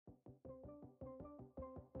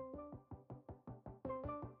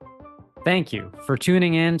Thank you for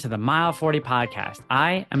tuning in to the Mile 40 podcast.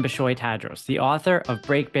 I am Bishoy Tadros, the author of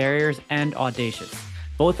Break Barriers and Audacious,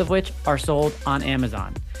 both of which are sold on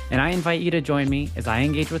Amazon. And I invite you to join me as I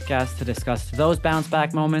engage with guests to discuss those bounce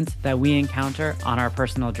back moments that we encounter on our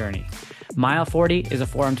personal journey. Mile 40 is a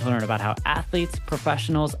forum to learn about how athletes,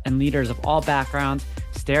 professionals, and leaders of all backgrounds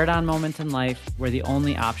stare down moments in life where the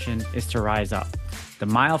only option is to rise up. The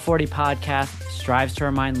Mile 40 podcast strives to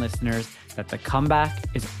remind listeners that the comeback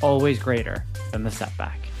is always greater than the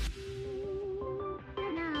setback.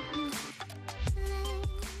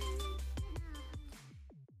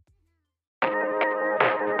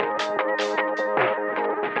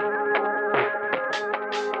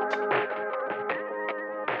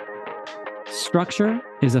 Structure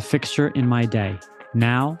is a fixture in my day,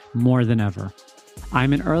 now more than ever.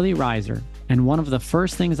 I'm an early riser, and one of the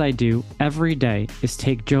first things I do every day is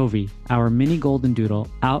take Jovi, our mini golden doodle,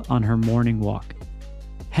 out on her morning walk.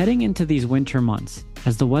 Heading into these winter months,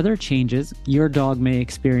 as the weather changes, your dog may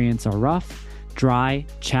experience a rough, dry,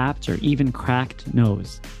 chapped, or even cracked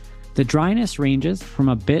nose. The dryness ranges from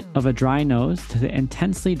a bit of a dry nose to the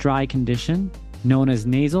intensely dry condition known as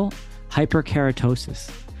nasal hyperkeratosis.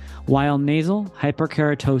 While nasal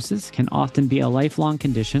hyperkeratosis can often be a lifelong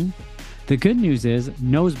condition, the good news is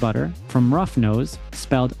nose butter from Rough Nose,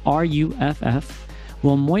 spelled R-U-F-F,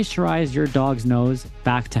 will moisturize your dog's nose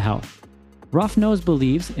back to health. Rough Nose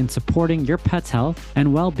believes in supporting your pet's health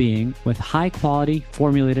and well-being with high-quality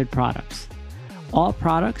formulated products. All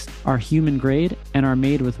products are human grade and are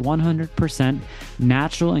made with 100%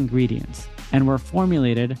 natural ingredients and were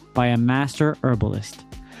formulated by a master herbalist.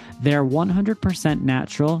 Their 100%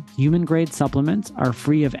 natural, human-grade supplements are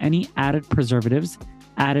free of any added preservatives,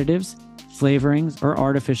 additives, flavorings, or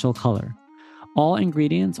artificial color. All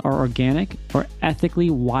ingredients are organic or ethically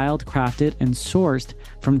wild-crafted and sourced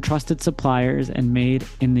from trusted suppliers and made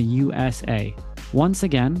in the USA. Once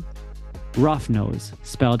again, Rough Nose,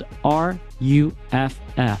 spelled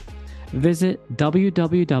R-U-F-F. Visit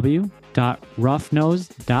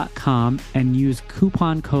www.roughnose.com and use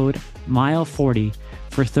coupon code MILE40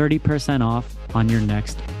 for 30% off on your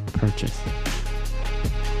next purchase.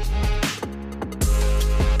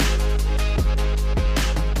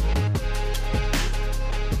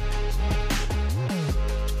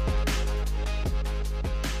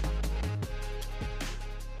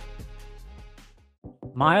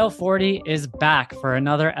 Mile 40 is back for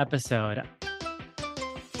another episode.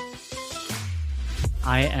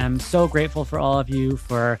 I am so grateful for all of you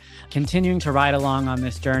for continuing to ride along on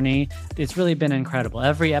this journey. It's really been incredible.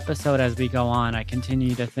 Every episode as we go on, I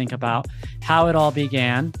continue to think about how it all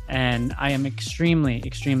began. And I am extremely,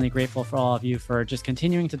 extremely grateful for all of you for just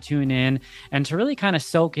continuing to tune in and to really kind of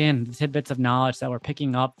soak in the tidbits of knowledge that we're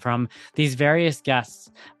picking up from these various guests.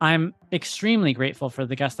 I'm extremely grateful for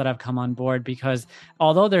the guests that have come on board because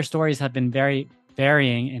although their stories have been very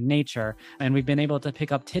varying in nature, and we've been able to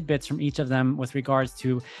pick up tidbits from each of them with regards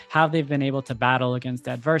to how they've been able to battle against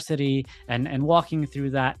adversity and walking through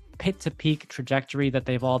that pit to peak trajectory that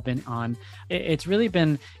they've all been on. It's really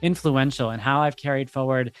been influential in how I've carried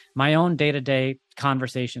forward my own day-to-day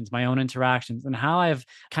conversations, my own interactions, and how I've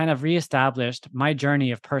kind of reestablished my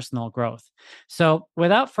journey of personal growth. So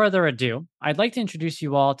without further ado, I'd like to introduce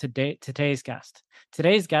you all to today's guest.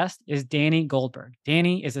 Today's guest is Danny Goldberg.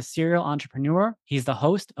 Danny is a serial entrepreneur. He's the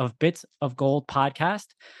host of Bits of Gold podcast.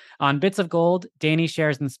 On Bits of Gold, Danny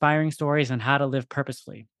shares inspiring stories on how to live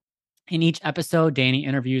purposefully. In each episode, Danny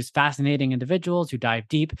interviews fascinating individuals who dive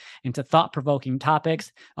deep into thought-provoking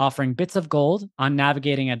topics, offering bits of gold on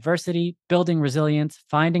navigating adversity, building resilience,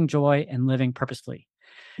 finding joy, and living purposefully.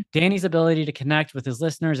 Danny's ability to connect with his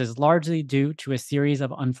listeners is largely due to a series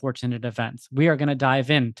of unfortunate events. We are going to dive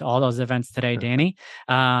into all those events today, Danny.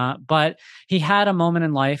 But he had a moment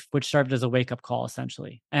in life which served as a wake-up call,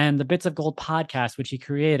 essentially. And the Bits of Gold podcast, which he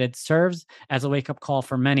created, serves as a wake-up call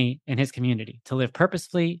for many in his community to live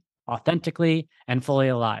purposefully, authentically, and fully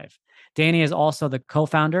alive. Danny is also the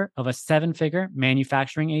co-founder of a 7-figure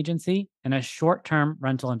manufacturing agency and a short-term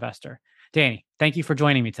rental investor. Danny, thank you for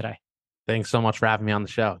joining me today. Thanks so much for having me on the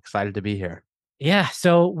show. Excited to be here. Yeah,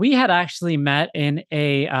 so we had actually met in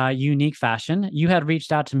a unique fashion. You had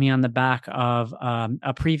reached out to me on the back of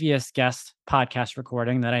a previous guest podcast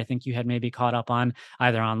recording that I think you had maybe caught up on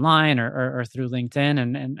either online or through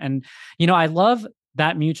LinkedIn. And you know, I love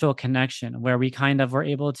that mutual connection where we kind of were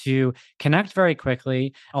able to connect very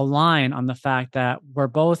quickly, align on the fact that we're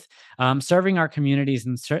both serving our communities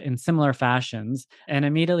in similar fashions, and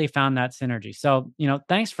immediately found that synergy. So, you know,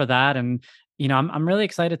 thanks for that. And, you know, I'm really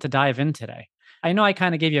excited to dive in today. I know I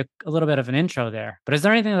kind of gave you a little bit of an intro there, but is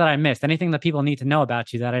there anything that I missed? Anything that people need to know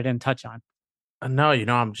about you that I didn't touch on? No,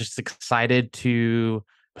 I'm just excited to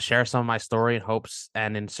share some of my story in hopes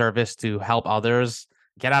and in service to help others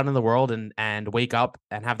get out in the world and wake up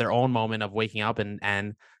and have their own moment of waking up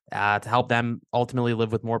and to help them ultimately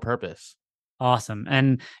live with more purpose. Awesome.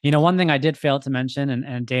 And one thing I did fail to mention,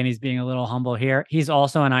 and Danny's being a little humble here, he's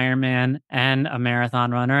also an Ironman and a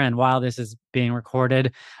marathon runner. And while this is being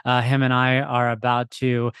recorded, him and I are about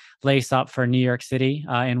to lace up for New York City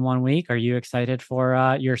in 1 week. Are you excited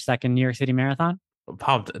for your second New York City marathon?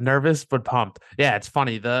 Pumped, nervous, but pumped. Yeah, it's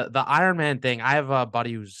funny. The Iron Man thing. I have a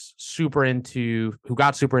buddy who got super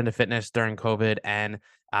into fitness during COVID and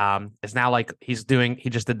is now like he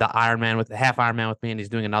just did the Iron Man with the half Iron Man with me and he's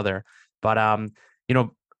doing another. But you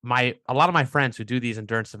know, my a lot of my friends who do these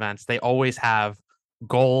endurance events, they always have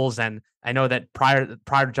goals. And I know that prior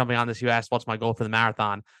to jumping on this, you asked what's my goal for the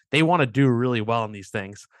marathon. They want to do really well in these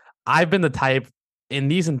things. I've been the type in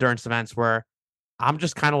these endurance events where I'm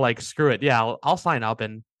just kind of like, screw it. Yeah, I'll sign up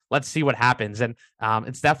and let's see what happens. And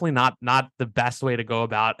it's definitely not the best way to go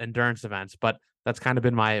about endurance events, but that's kind of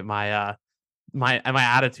been my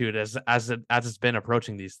attitude as it's been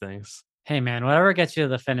approaching these things. Hey man, whatever gets you to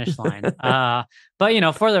the finish line. But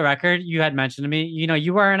for the record, you had mentioned to me,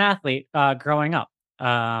 you were an athlete growing up.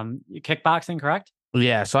 Kickboxing, correct?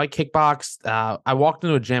 Yeah, so I kickboxed. I walked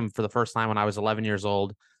into a gym for the first time when I was 11 years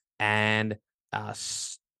old, and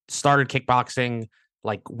started kickboxing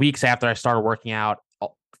like weeks after I started working out.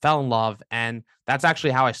 Fell in love, and that's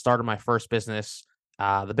actually how I started my first business.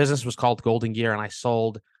 The business was called Golden Gear, and I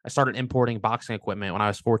started importing boxing equipment when I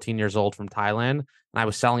was 14 years old from Thailand, and I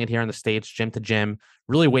was selling it here in the States, gym to gym,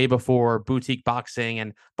 really way before boutique boxing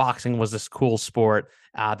and boxing was this cool sport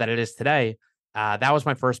that it is today. That was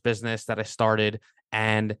my first business that I started,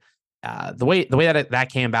 and the way that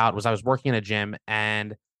came about was I was working in a gym,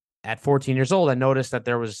 and at 14 years old, I noticed that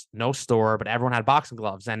there was no store, but everyone had boxing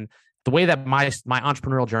gloves. And the way that my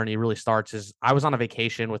entrepreneurial journey really starts is I was on a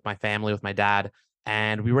vacation with my family, with my dad,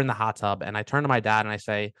 and we were in the hot tub. And I turn to my dad and I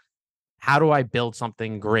say, how do I build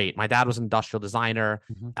something great? My dad was an industrial designer.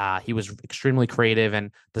 Mhm. He was extremely creative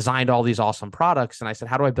and designed all these awesome products. And I said,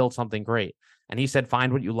 how do I build something great? And he said,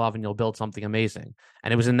 find what you love and you'll build something amazing.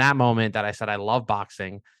 And it was in that moment that I said, I love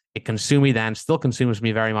boxing. It consumed me then, still consumes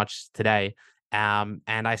me very much today. And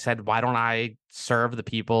I said, why don't I serve the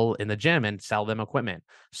people in the gym and sell them equipment?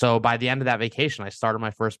 So by the end of that vacation, I started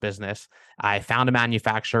my first business. I found a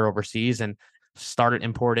manufacturer overseas and started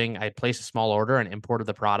importing. I placed a small order and imported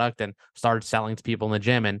the product and started selling to people in the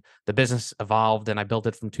gym. And the business evolved and I built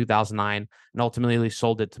it from 2009 and ultimately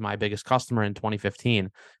sold it to my biggest customer in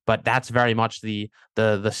 2015. But that's very much the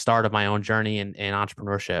start of my own journey in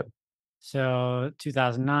entrepreneurship. So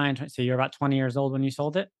 2009, so you're about 20 years old when you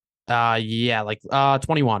sold it? Yeah, like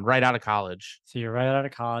 21, right out of college. So you're right out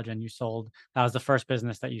of college and that was the first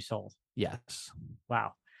business that you sold. Yes.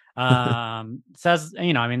 Wow. Says,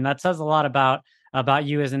 I mean, that says a lot about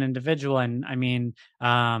you as an individual. And I mean,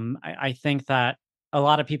 I think that a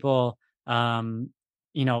lot of people,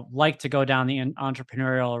 like to go down the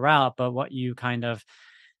entrepreneurial route, but what you kind of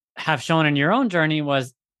have shown in your own journey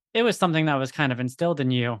was it was something that was kind of instilled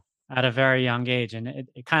in you at a very young age. And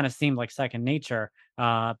it kind of seemed like second nature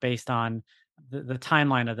based on the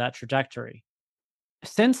timeline of that trajectory.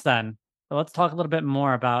 Since then, let's talk a little bit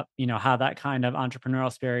more about, how that kind of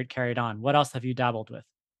entrepreneurial spirit carried on. What else have you dabbled with?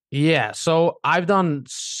 Yeah, so I've done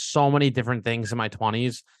so many different things in my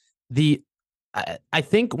 20s. The I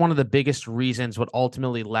think one of the biggest reasons what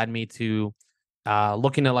ultimately led me to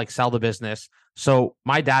looking to like sell the business. So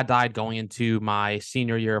my dad died going into my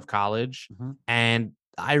senior year of college, Mhm. and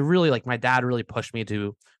I really like my dad really pushed me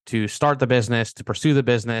to start the business, to pursue the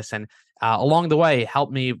business, and along the way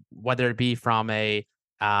helped me whether it be from a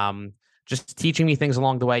just teaching me things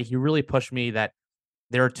along the way. He really pushed me that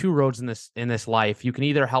there are two roads in this life. You can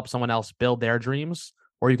either help someone else build their dreams,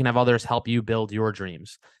 or you can have others help you build your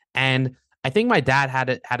dreams. And I think my dad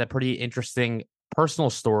had a pretty interesting personal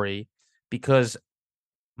story because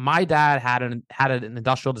my dad had an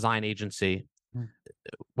industrial design agency Mm.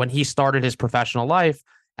 when he started his professional life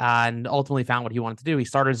and ultimately found what he wanted to do. He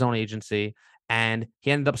started his own agency and he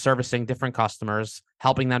ended up servicing different customers,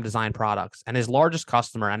 helping them design products. And his largest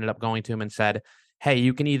customer ended up going to him and said, hey,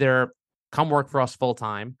 you can either come work for us full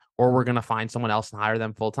time or we're going to find someone else and hire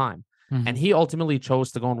them full time. And Mhm. he ultimately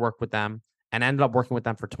chose to go and work with them and ended up working with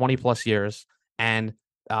them for 20 plus years and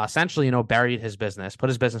essentially, buried his business, put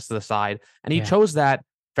his business to the side. And he Yeah. chose that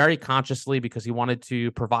very consciously because he wanted to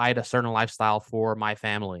provide a certain lifestyle for my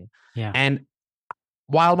family. Yeah. And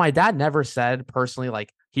while my dad never said personally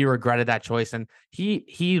like he regretted that choice and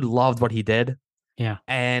he loved what he did Yeah.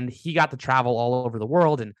 and he got to travel all over the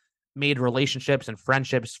world and made relationships and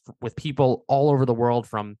friendships with people all over the world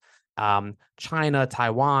from China,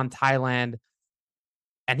 Taiwan, Thailand,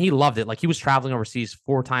 and he loved it. Like he was traveling overseas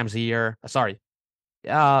 4 times a year. Sorry,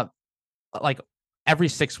 uh, like every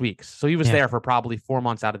 6 weeks. So he was Yeah. there for probably 4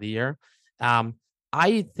 months out of the year. Um,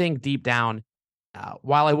 I think deep down,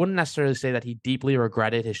 while I wouldn't necessarily say that he deeply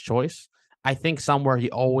regretted his choice, I think somewhere he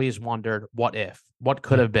always wondered, what if, what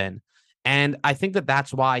could Yeah. have been. And I think that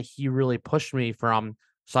that's why he really pushed me from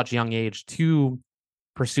such a young age to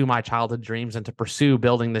pursue my childhood dreams and to pursue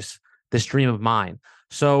building this dream of mine.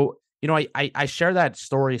 So, I share that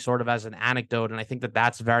story sort of as an anecdote, and I think that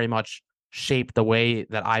that's very much shaped the way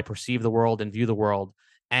that I perceive the world and view the world.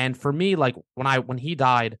 And for me, like when he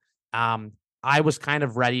died, um, I was kind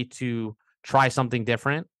of ready to try something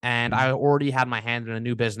different, and Mhm. I already had my hand in a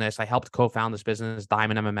new business. I helped co-found this business,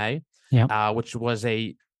 Diamond MMA, Yep. which was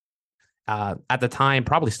at the time,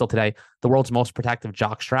 probably still today, the world's most protective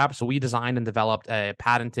jock strap. So we designed and developed a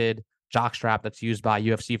patented jock strap that's used by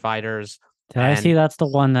UFC fighters. Did I see And that's the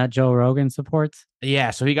one that Joe Rogan supports?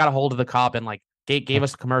 yeah, so he got a hold of the cup and like gave Yeah.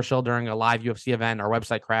 us a commercial during a live UFC event. Our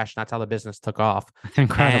website crashed, and that's how the business took off. That's And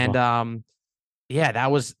incredible. yeah,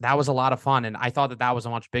 that was a lot of fun, and I thought that that was a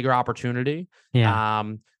much bigger opportunity. Yeah.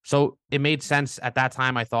 So it made sense at that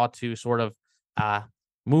time. I thought to sort of uh,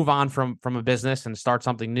 move on from a business and start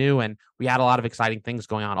something new, and we had a lot of exciting things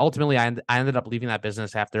going on. Ultimately, I ended up leaving that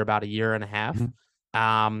business after about a year and a half, Mhm.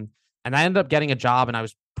 um, and I ended up getting a job, and I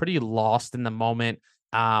was pretty lost in the moment.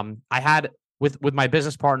 I had with my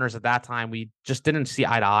business partners at that time, we just didn't see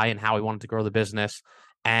eye to eye in how we wanted to grow the business,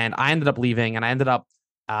 and I ended up leaving, and I ended up.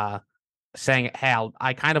 Uh, Saying, "Hey,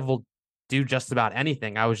 I kind of will do just about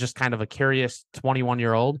anything." I was just kind of a curious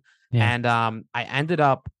 21-year-old, Yeah. and I ended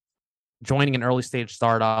up joining an early stage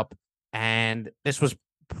startup, and this was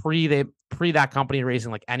pre that company raising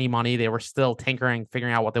like any money. They were still tinkering,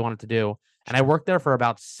 figuring out what they wanted to do, and I Sure. worked there for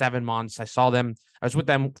about 7 months. I saw them. I was with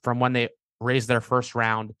them from when they raised their first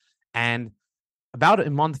round, and about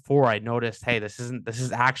in month 4, I noticed, hey, this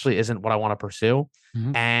is actually isn't what I want to pursue,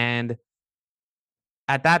 Mhm. and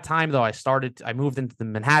at that time, though, I moved into the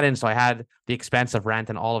Manhattan, so I had the expense of rent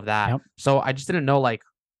and all of that. Yep. So I just didn't know, like,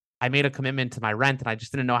 I made a commitment to my rent and I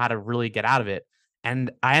just didn't know how to really get out of it.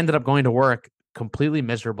 And I ended up going to work completely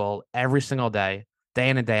miserable every single day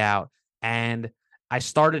in and day out. And I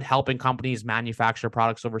started helping companies manufacture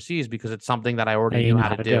products overseas because it's something that I already That you knew know how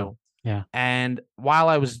how to to do. do. Yeah. And while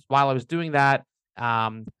I was doing that,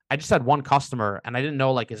 I just had one customer, and I didn't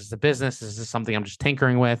know, like, is this a business? Is this something I'm just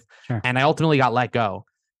tinkering with? Sure. And I ultimately got let go.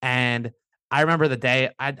 And I remember the day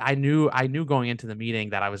I knew going into the meeting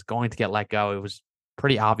that I was going to get let go. It was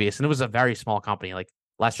pretty obvious, and it was a very small company, like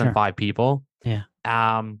less than Sure. 5 people. Yeah.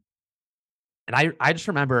 Um, and I just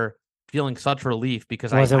remember feeling such relief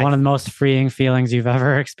because Was it one of the most freeing feelings you've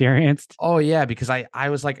ever experienced? oh yeah, because I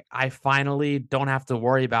was like, I finally don't have to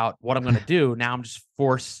worry about what I'm gonna do. Now I'm just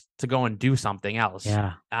forced to go and do something else.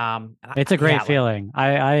 Yeah. It's a great Yeah, like feeling.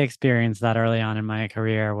 I experienced that early on in my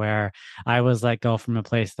career where I was let go from a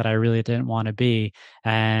place that I really didn't want to be.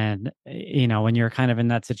 And, when you're kind of in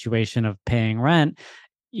that situation of paying rent,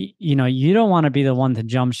 you don't want to be the one to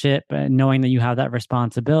jump ship, knowing that you have that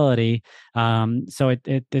responsibility. So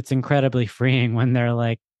it's incredibly freeing when they're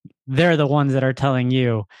the ones that are telling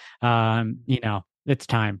you, it's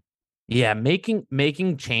time. yeah,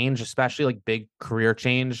 making change, especially like big career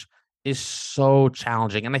change, is so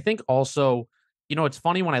challenging. And I think also, it's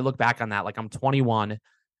funny when I look back on that, like I'm 21,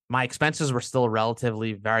 my expenses were still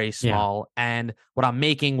relatively very Yeah. small, and what I'm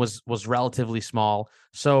making was relatively small.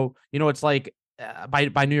 So, it's like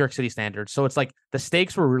by New York City standards. So it's like the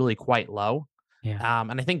stakes were really quite low. Yeah.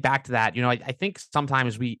 And I think back to that, I think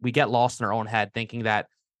sometimes we get lost in our own head thinking that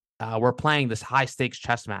we're playing this high stakes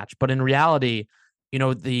chess match, but in reality,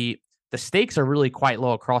 the stakes are really quite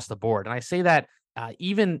low across the board. And I say that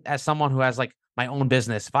even as someone who has like my own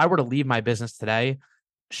business, if I were to leave my business today,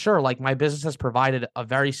 sure, like my business has provided a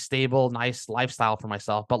very stable, nice lifestyle for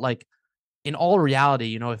myself. But like in all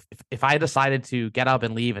reality, if I decided to get up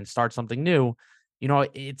and leave and start something new,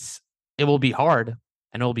 it will be hard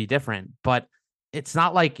and it will be different. But it's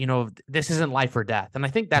not like, this isn't life or death. And I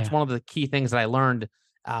think that's Yeah. one of the key things that I learned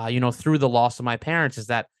through the loss of my parents is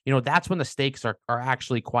that, that's when the stakes are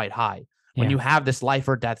actually quite high. When Yeah. you have this life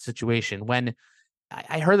or death situation, when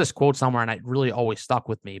I heard this quote somewhere and it really always stuck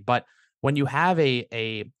with me. But when you have a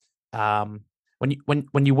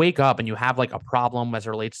when you wake up and you have like a problem as it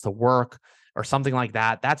relates to work or something like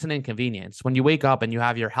that, that's an inconvenience. When you wake up and you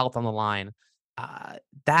have your health on the line,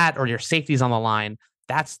 that or your safety's on the line,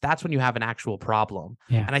 that's when you have an actual problem.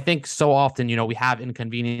 Yeah. And I think so often, we have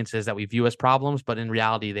inconveniences that we view as problems, but in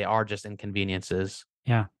reality, they are just inconveniences.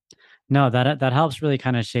 Yeah. No, that helps really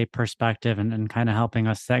kind of shape perspective and kind of helping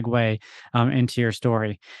us segue into your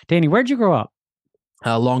story. Danny, where'd you grow up?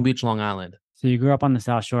 Long Beach, Long Island. So you grew up on the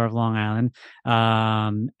South Shore of Long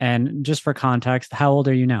Island. And just for context, how old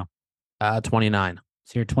are you now? 29.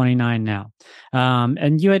 So you're 29 now.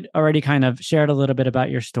 And you had already kind of shared a little bit about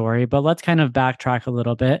your story, but let's kind of backtrack a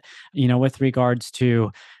little bit, with regards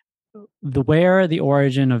to where the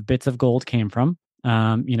origin of Bits of Gold came from.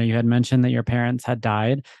 You had mentioned that your parents had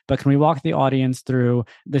died, but can we walk the audience through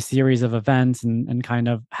the series of events and kind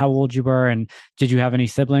of how old you were and did you have any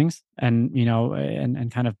siblings and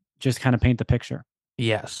kind of just kind of paint the picture?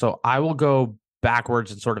 Yeah, so I will go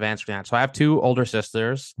backwards and sort of answer that. So I have two older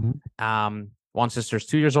sisters. Mhm. One sister's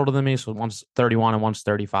 2 years older than me, so one's 31 and one's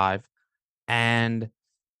 35. And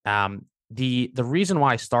the reason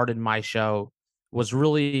why I started my show was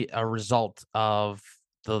really a result of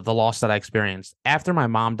the loss that I experienced. After my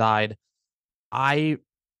mom died, I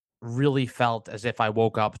really felt as if I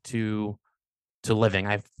woke up to living.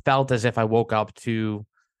 I felt as if I woke up to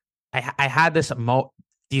I had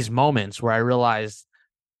these moments where I realized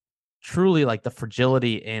truly like the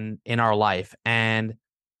fragility in our life and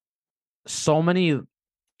so many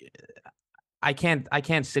I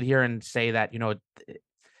can't sit here and say that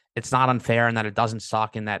it's not unfair and that it doesn't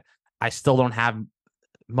suck and that I still don't have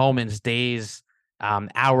moments, days,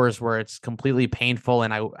 hours where it's completely painful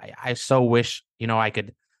and I so wish I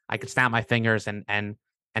could snap my fingers and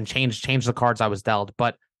change the cards I was dealt.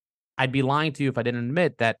 But I'd be lying to you if I didn't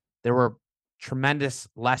admit that there were tremendous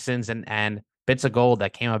lessons and bits of gold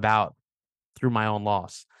that came about through my own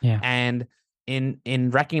loss. Yeah. And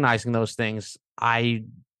in recognizing those things, I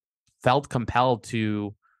felt compelled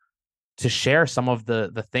to share some of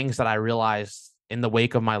the things that I realized in the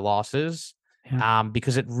wake of my losses, Yeah.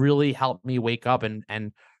 because it really helped me wake up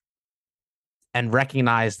and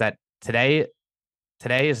recognize that today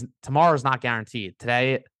is tomorrow is not guaranteed.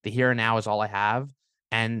 Today, the here and now is all I have.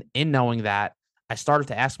 And in knowing that, I started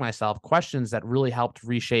to ask myself questions that really helped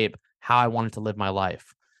reshape how I wanted to live my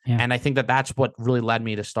life. Yeah. And I think that that's what really led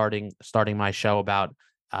me to starting my show about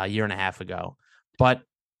a year and a half ago. But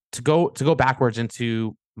to go backwards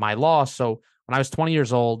into my loss, so when I was 20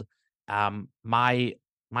 years old, my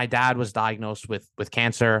dad was diagnosed with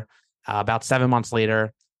cancer. About 7 months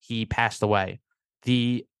later, he passed away.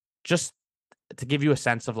 The just to give you a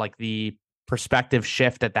sense of like the perspective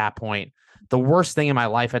shift at that point, the worst thing in my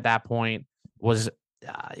life at that point was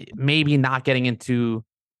maybe not getting into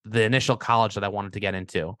the initial college that I wanted to get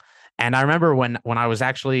into. And I remember when I was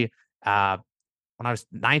actually when I was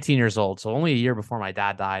 19 years old, so only a year before my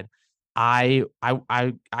dad died, I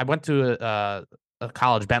went to a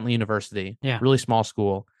college, Bentley University, Yeah. really small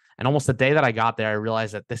school. And almost the day that I got there, I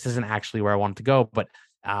realized that this isn't actually where I wanted to go. But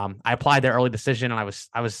I applied there early decision, and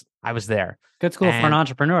I was there. Good school for an And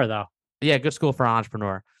entrepreneur, though. yeah, good school for an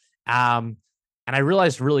entrepreneur. Um, and I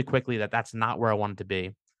realized really quickly that that's not where I wanted to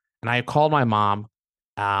be. And I called my mom.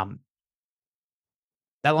 Um,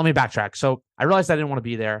 that let me backtrack. So I realized I didn't want to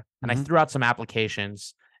be there, and I Hmm. threw out some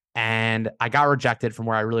applications, and I got rejected from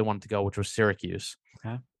where I really wanted to go, which was Syracuse.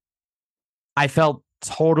 Okay. I felt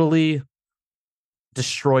totally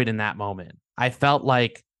destroyed in that moment. I felt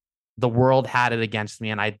like the world had it against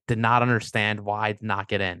me, and I did not understand why I did not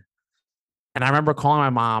get in. And I remember calling my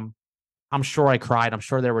mom. I'm sure I cried. I'm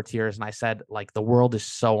sure there were tears. And I said, like, the world is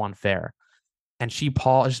so unfair. And she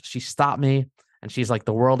paused, she stopped me, and she's like,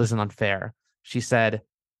 the world isn't unfair. She said,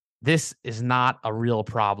 this is not a real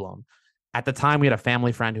problem. At the time, we had a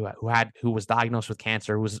family friend who was diagnosed with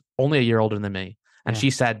cancer, who was only a year older than me. And Yeah. she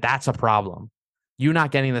said, that's a problem. You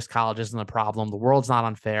not getting this college isn't a problem. The world's not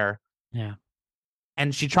unfair. Yeah.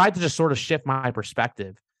 And she tried to just sort of shift my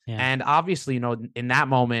perspective. Yeah. And obviously, in that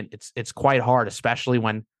moment, it's quite hard, especially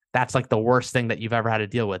when that's like the worst thing that you've ever had to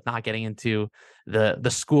deal with, not getting into the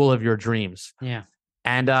school of your dreams. Yeah.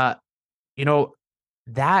 And you know,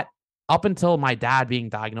 that up until my dad being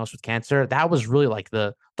diagnosed with cancer, that was really like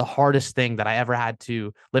the hardest thing that I ever had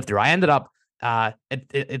to live through. I ended up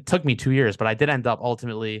it took me 2 years, but I did end up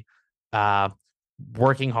ultimately uh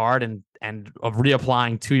working hard and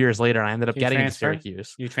reapplying 2 years later, and I ended up You getting into transferred?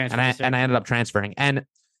 Syracuse, You and transferred to I Syracuse? ended up transferring. And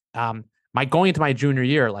my going into my junior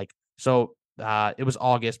year, like so, it was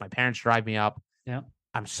August. My parents drive me up. Yep.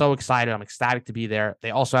 I'm so excited. I'm ecstatic to be there.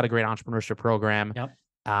 They also had a great entrepreneurship program. Yep.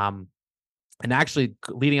 Um, and actually,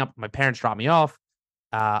 leading up, my parents dropped me off.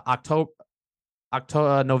 October,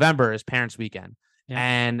 November is Parents' Weekend, Yep.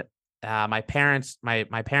 and my parents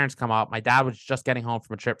come up. My dad was just getting home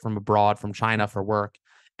from a trip from abroad, from China for work,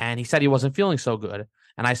 and he said he wasn't feeling so good.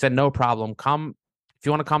 And I said, no problem. Come if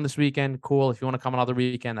you want to come this weekend, cool. If you want to come another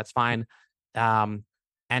weekend, that's fine. Um,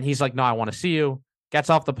 and he's like, no, I want to see you. Gets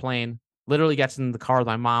off the plane, literally gets in the car with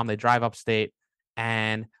my mom. They drive upstate,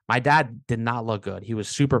 and my dad did not look good. He was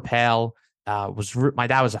super pale. My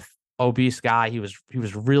dad was a obese guy. He was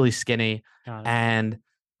really skinny, Got it. and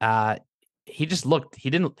uh, he just looked. He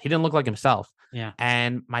didn't look like himself. Yeah.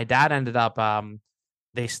 And my dad ended up.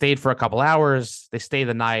 They stayed for a couple hours. They stayed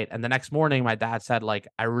the night, and the next morning, my dad said, like,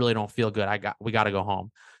 I really don't feel good. We got to go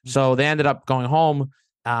home. Mm. So they ended up going home.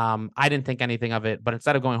 I didn't think anything of it, but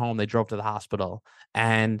instead of going home, they drove to the hospital.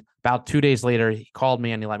 And about 2 days later, he called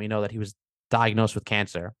me and he let me know that he was diagnosed with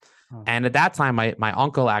cancer. Oh, And at that time, my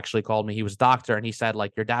uncle actually called me. He was a doctor, and he said,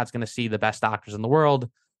 like, your dad's going to see the best doctors in the world,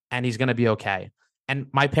 and he's going to be okay. And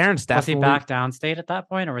my parents was he definitely. back downstate at that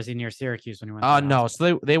point, or was he near Syracuse when he went to the No.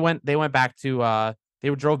 hospital? So they went back to they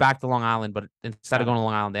drove back to Long Island, but instead of Got going it. to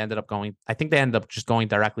Long Island, they ended up going. I think they ended up just going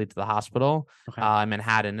directly to the hospital Okay. in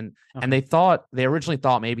Manhattan, and Okay. they originally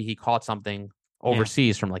thought maybe he caught something Yeah.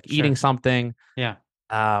 overseas from like Sure. eating something. Yeah.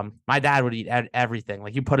 My dad would eat everything.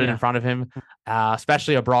 Like, you put it in Yeah. front of him,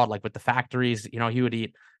 especially abroad, like with the factories. He would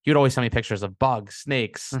eat. He would always send me pictures of bugs,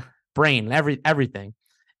 snakes, brain, everything,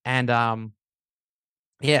 and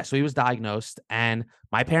yeah, so he was diagnosed, and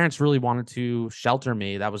my parents really wanted to shelter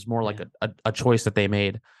me. That was more like Yeah. a choice that they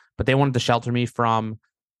made, but they wanted to shelter me from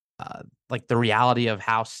like the reality of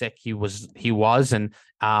how sick he was, and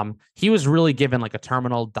he was really given like a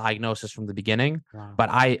terminal diagnosis from the beginning, Wow. but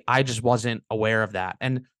I just wasn't aware of that,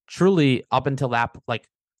 and truly up until that, like,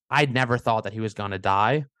 I'd never thought that he was gonna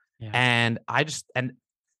die, Yeah. and I just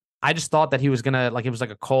thought that he was gonna, like, it was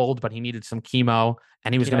like a cold, but he needed some chemo,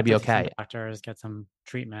 and he was He'd gonna have be to see some okay. doctors, get some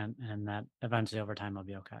treatment, and that eventually over time will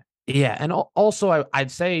be okay. Yeah, and also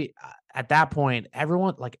I'd say at that point,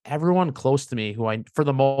 everyone close to me who I, for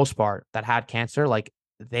the most part, that had cancer, like,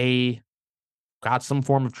 they got some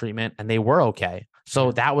form of treatment and they were okay. So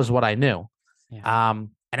Yeah. that was what I knew. Yeah. And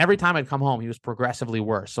every time I'd come home, he was progressively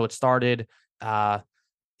worse. So it started uh,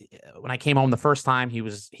 when I came home the first time, he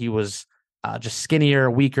was just skinnier,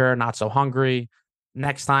 weaker, not so hungry.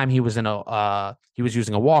 Next time he was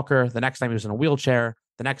using a walker. The next time he was in a wheelchair.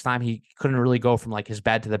 The next time he couldn't really go from like his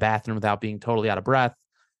bed to the bathroom without being totally out of breath.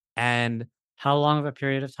 And How long of a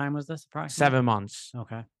period of time was this approximately? 7 months.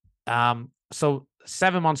 Okay. So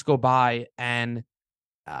 7 months go by, and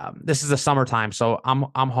this is the summertime, so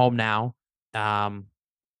I'm home now. Um,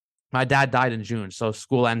 my dad died in June, so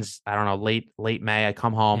school ends, I don't know, late May. I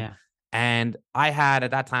come home, Yeah. and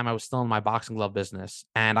at that time I was still in my boxing glove business,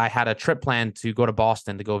 and I had a trip planned to go to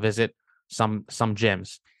Boston to go visit some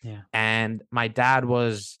gyms. Yeah. And my dad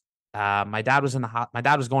was going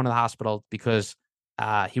to the hospital because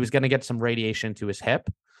he was going to get some radiation to his hip,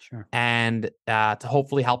 Sure. and to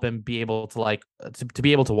hopefully help him be able to to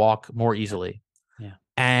be able to walk more easily. Yeah.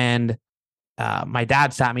 And my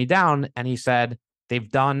dad sat me down and he said, they've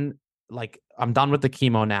done, like, I'm done with the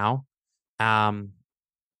chemo now. Um,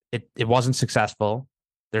 it wasn't successful.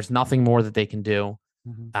 There's nothing more that they can do.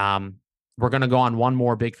 Mhm. Um, we're going to go on one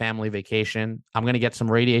more big family vacation. I'm going to get some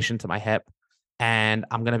radiation to my hip, and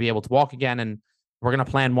I'm going to be able to walk again. And we're going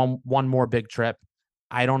to plan one more big trip.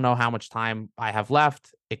 I don't know how much time I have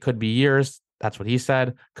left. It could be years. That's what he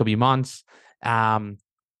said. Could be months. Um,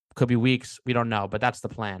 could be weeks. We don't know, but that's the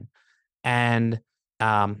plan. And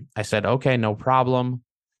I said, okay, no problem.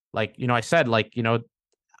 Like, I said, like,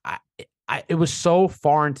 I, it was so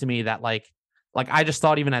foreign to me that like I just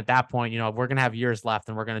thought, even at that point, we're gonna have years left,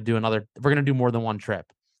 and we're gonna do more than one trip.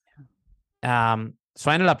 So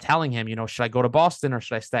I ended up telling him, should I go to Boston or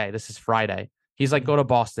should I stay? This is Friday. He's like, Yeah. go to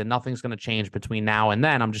Boston. Nothing's gonna change between now and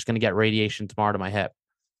then. I'm just gonna get radiation tomorrow to my hip.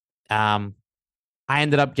 Um, I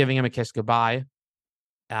ended up giving him a kiss goodbye.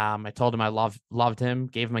 I told him I loved him,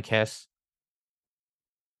 gave him a kiss,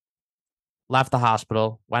 left the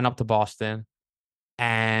hospital, went up to Boston,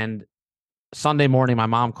 and Sunday morning, my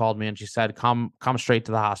mom called me and she said, come straight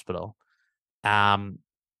to the hospital. Um,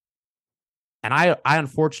 and I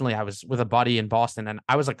unfortunately, I was with a buddy in Boston, and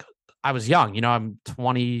I was young, I'm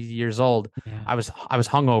 20 years old. Yeah. I was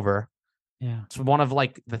hungover. Yeah. It's one of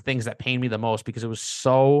like the things that pained me the most, because it was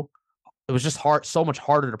just hard, so much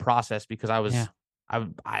harder to process, because Yeah.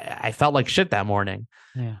 I felt like shit that morning.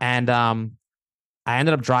 Yeah. And I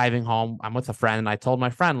ended up driving home. I'm with a friend, and I told my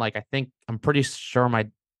friend, like, I'm pretty sure my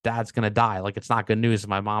dad's gonna die. Like, it's not good news if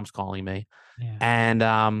my mom's calling me. Yeah. And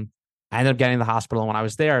I ended up getting to the hospital. And when I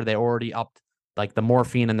was there, they already upped like the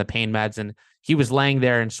morphine and the pain meds, and he was laying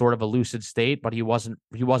there in sort of a lucid state, but he wasn't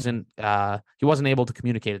able to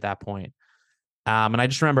communicate at that point. And I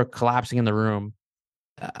just remember collapsing in the room,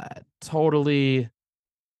 totally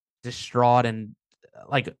distraught, and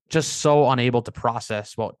like just so unable to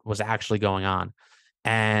process what was actually going on.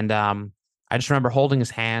 And I just remember holding his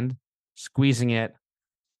hand, squeezing it,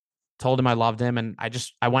 told him I loved him, and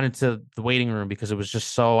I went into the waiting room because it was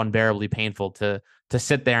just so unbearably painful to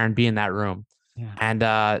sit there and be in that room. Yeah. And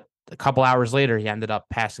a couple hours later, he ended up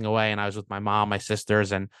passing away, and I was with my mom, my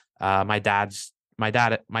sisters, and my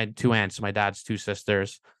two aunts, my dad's two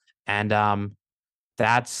sisters, and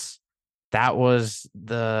that's that was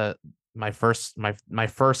the my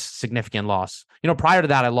first significant loss. Prior to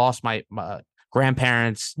that, I lost my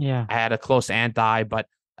grandparents. Yeah. I had a close aunt die, but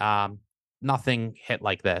um, nothing hit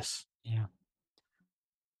like this. Yeah.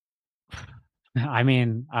 I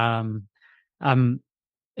mean, um,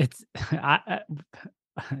 it's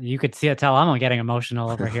you could see it tell I'm getting emotional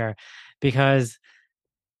over here because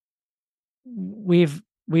we've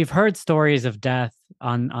heard stories of death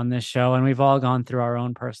on this show, and we've all gone through our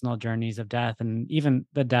own personal journeys of death and even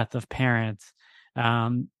the death of parents.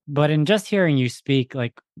 But in just hearing you speak,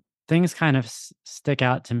 like things kind of stick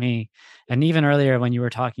out to me. And even earlier when you were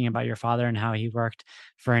talking about your father and how he worked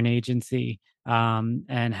for an agency,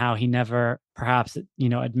 and how he never perhaps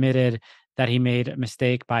admitted that he made a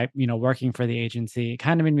mistake by working for the agency, it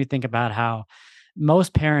kind of made me think about how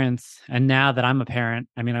most parents, and now that I'm a parent,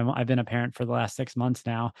 I mean, I've been a parent for the last 6 months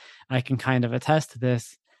now, I can kind of attest to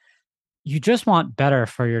this. You just want better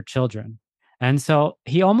for your children. And so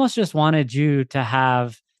he almost just wanted you to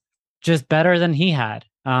have just better than he had.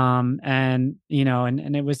 And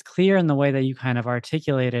it was clear in the way that you kind of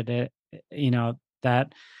articulated it,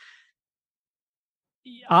 that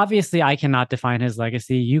obviously I cannot define his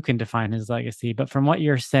legacy. You can define his legacy. But from what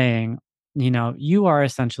you're saying, you are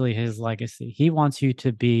essentially his legacy. He wants you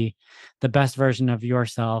to be the best version of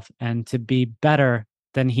yourself and to be better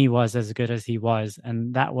than he was, as good as he was.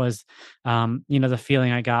 And that was, the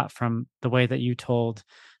feeling I got from the way that you told,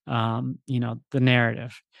 the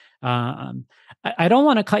narrative. I don't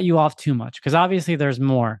want to cut you off too much because obviously there's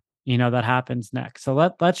more, that happens next.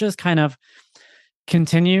 So let's just kind of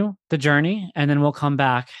continue the journey, and then we'll come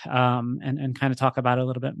back, and kind of talk about it a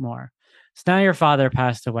little bit more. So now your father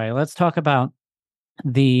passed away. Let's talk about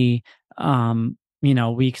the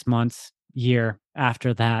weeks, months, year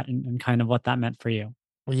after that, and kind of what that meant for you.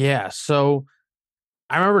 Yeah, so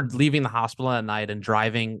I remember leaving the hospital at night and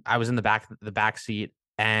driving. I was in the back seat,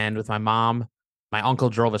 and with my mom, my uncle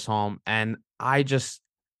drove us home, and I just,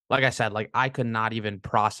 like I said, like I could not even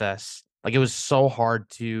process. Like it was so hard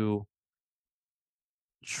to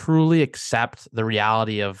truly accept the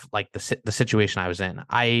reality of like the situation I was in.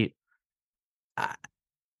 I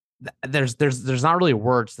there's not really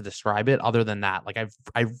words to describe it other than that. Like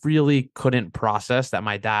I really couldn't process that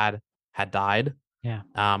my dad had died. Yeah.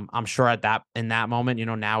 I'm sure in that moment,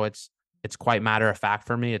 now it's quite matter of fact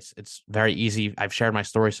for me. It's very easy. I've shared my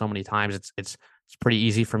story so many times. It's pretty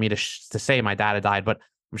easy for me to say my dad had died, but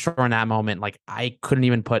I'm sure in that moment, like I couldn't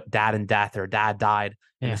even put dad and death or dad died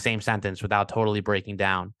in the Yeah. same sentence without totally breaking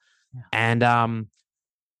down. Yeah. And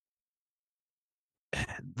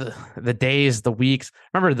the days, the weeks.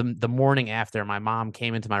 Remember the morning after my mom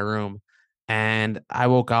came into my room, and I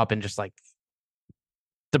woke up and just like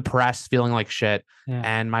depressed, feeling like shit. Yeah.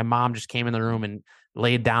 And my mom just came in the room and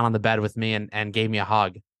laid down on the bed with me and gave me a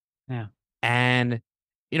hug. Yeah. And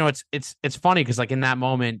it's funny because like in that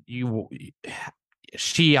moment,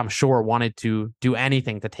 she, I'm sure, wanted to do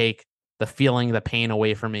anything to take the feeling, the pain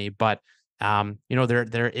away from me. But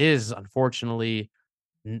there is unfortunately,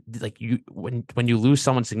 like you when you lose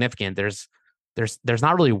someone significant, there's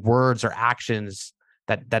not really words or actions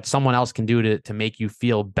that someone else can do to make you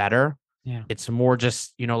feel better. Yeah. It's more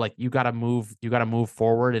just, like you got to move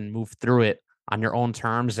forward and move through it on your own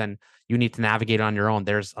terms, and you need to navigate it on your own.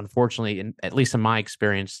 There's unfortunately, at least in my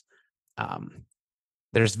experience, um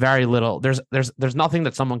there's very little, there's nothing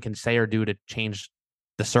that someone can say or do to change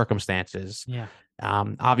the circumstances. Yeah.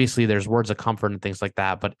 Obviously there's words of comfort and things like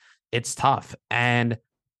that, but it's tough. And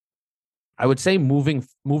I would say moving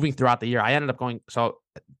throughout the year, I ended up going. So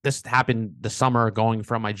this happened the summer, going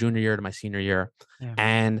from my junior year to my senior year, Yeah.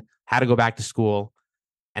 and had to go back to school.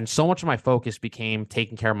 And so much of my focus became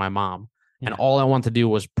taking care of my mom, and Yeah. all I wanted to do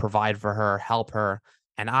was provide for her, help her.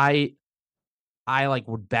 And I like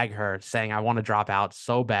would beg her, saying, "I want to drop out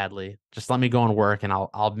so badly. Just let me go and work, and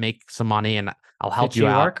I'll make some money, and I'll Did help you she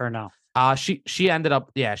out." work or no? She ended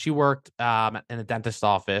up, yeah, she worked in a dentist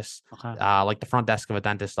office, Okay. like the front desk of a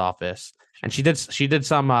dentist office, and she did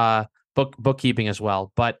some bookkeeping as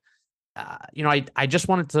well. But I just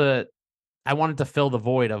wanted to fill the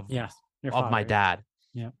void of Yes. Your my father. Yeah. dad.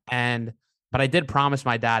 Yeah. And but I did promise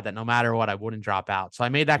my dad that no matter what, I wouldn't drop out. So I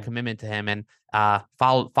made that Yeah. commitment to him, and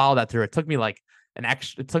followed that through. It took me like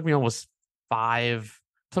it took me almost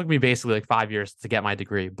took me basically like 5 years to get my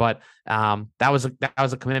degree. But that was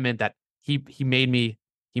a commitment that he made me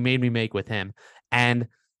make with him. And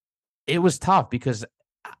it was tough because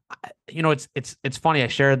it's funny. I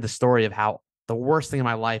shared the story of how the worst thing in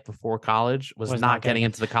my life before college was Was not not getting getting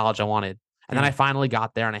into into. the college I wanted. And then Yeah. I finally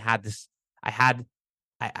got there, and I had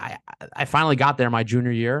I finally got there my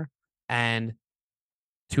junior year, and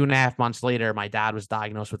 2.5 months later, my dad was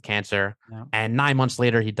diagnosed with cancer, Yeah. and 9 months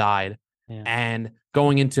later, he died. Yeah. And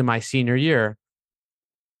going into my senior year,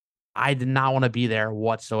 I did not want to be there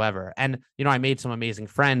whatsoever. And I made some amazing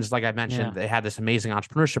friends. Like I mentioned, Yeah. they had this amazing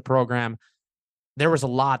entrepreneurship program. There was a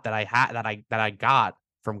lot that I had that I got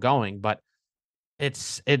from going, but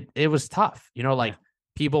it was tough. Yeah. Like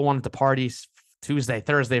people wanted to party Tuesday,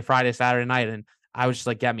 Thursday, Friday, Saturday night, and I was just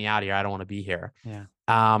like, get me out of here. I don't want to be here. Yeah.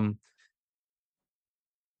 Um,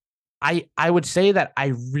 I would say that I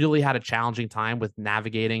really had a challenging time with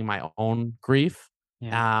navigating my own grief.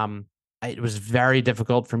 Yeah. Um, it was very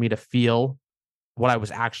difficult for me to feel what I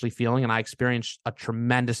was actually feeling, and I experienced a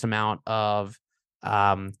tremendous amount of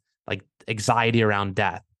um, like anxiety around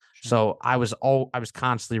death. Sure. So I was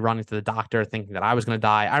constantly running to the doctor, thinking that I was going to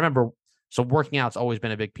die. I remember, so working out's always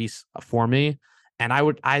been a big piece for me, and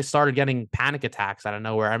I started getting panic attacks out of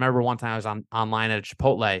nowhere. I remember one time I was online at a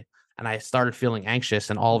Chipotle, and I started feeling anxious,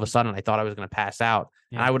 and all of a sudden I thought I was going to pass out.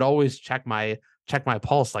 And Yeah. I would always check my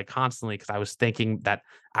pulse like constantly because I was thinking that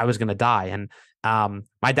I was going to die. And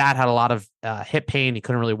my dad had a lot of hip pain; he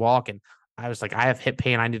couldn't really walk, and I was like, I have hip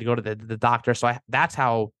pain. I need to go to the doctor. So that's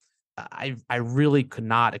how I really could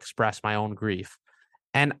not express my own grief.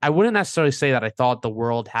 And I wouldn't necessarily say that I thought the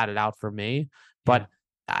world had it out for me, Yeah. but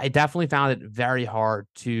I definitely found it very hard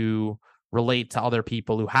to relate to other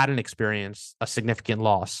people who hadn't experienced a significant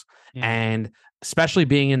loss. Yeah. And especially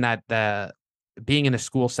being in being in a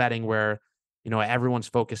school setting where, everyone's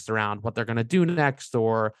focused around what they're going to do next,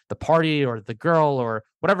 or the party, or the girl, or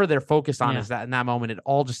whatever they're focused on, Yeah. is that in that moment, it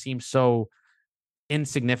all just seems so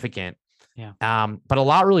insignificant. Yeah. But a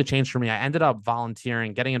lot really changed for me. I ended up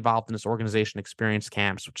volunteering, getting involved in this organization, Experience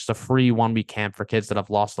Camps, which is a free 1 week camp for kids that have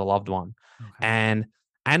lost a loved one. Okay. And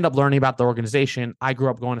I ended up learning about the organization. I grew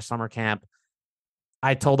up going to summer camp.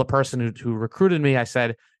 I told the person who recruited me, I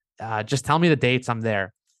said, just tell me the dates, I'm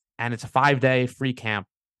there. And it's a 5-day free camp.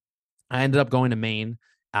 I ended up going to Maine.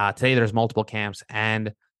 Today there's multiple camps,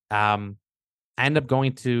 and I ended up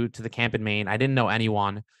going to the camp in Maine. I didn't know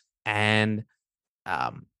anyone, and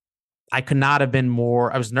um, I could not have been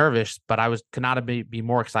more. I was nervous, but could not have be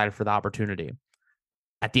more excited for the opportunity.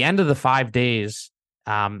 At the end of the 5 days,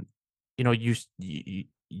 um,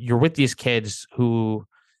 you're with these kids who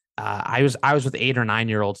I was with 8 or 9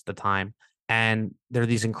 year olds at the time, and they're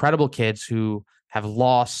these incredible kids who have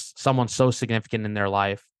lost someone so significant in their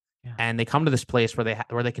life, Yeah. and they come to this place where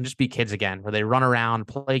they can just be kids again, where they run around,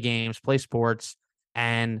 play games, play sports,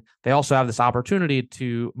 and they also have this opportunity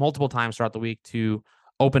to multiple times throughout the week to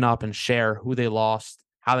open up and share who they lost,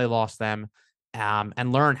 how they lost them,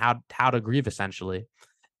 and learn how to grieve essentially.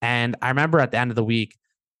 And I remember at the end of the week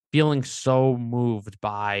feeling so moved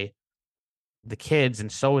by the kids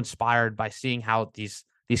and so inspired by seeing how these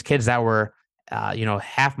kids that were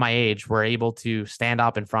half my age were able to stand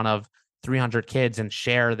up in front of 300 kids and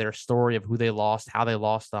share their story of who they lost, how they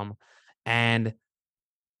lost them. And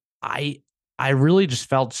I I really just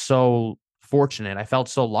felt so fortunate. I felt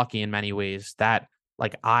so lucky in many ways that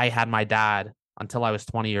like I had my dad until I was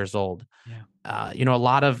 20 years old. Yeah.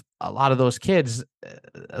 A lot of those kids,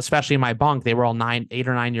 especially in my bunk, they were all 8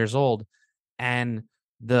 or 9 years old, and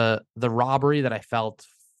the robbery that I felt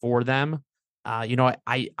for them,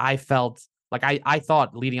 I felt like I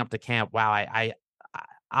thought leading up to camp, wow,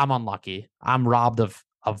 I'm unlucky. I'm robbed of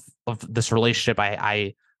this relationship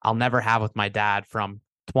I'll never have with my dad from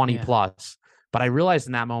 20 Yeah. plus. But I realized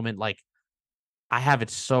in that moment, like I have it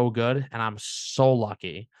so good, and I'm so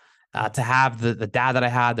lucky Yeah. to have the dad that I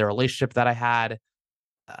had, the relationship that I had,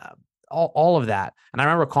 uh, all of that. And I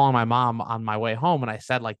remember calling my mom on my way home, and I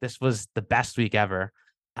said, like, this was the best week ever.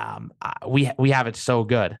 We have it so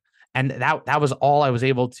good, and that was all I was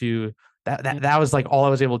able to. Yeah. That was like all I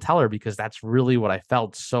was able to tell her, because that's really what I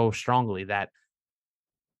felt so strongly, that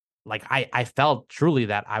like I felt truly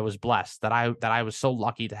that I was blessed, that I was so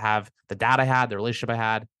lucky to have the dad I had, the relationship I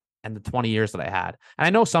had, and the 20 years that I had. And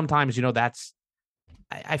I know sometimes, that's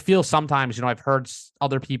I feel sometimes, I've heard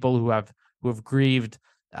other people who have grieved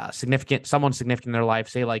someone significant in their life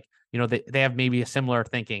say, like, they have maybe a similar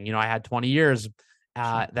thinking. I had 20 years,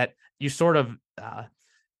 Sure. that you sort of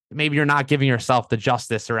maybe you're not giving yourself the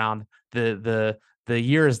justice around the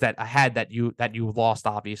years that ahead that you lost,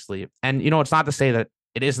 obviously. And it's not to say that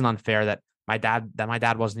it isn't unfair that my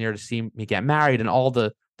dad wasn't here to see me get married and all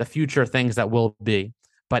the future things that will be,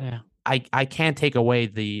 but Yeah. I can't take away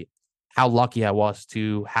the how lucky I was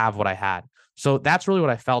to have what I had. So that's really what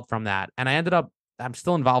I felt from that. And I'm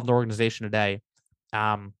still involved in the organization today.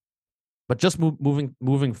 Um, but just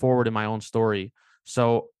moving forward in my own story.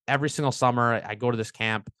 So every single summer I go to this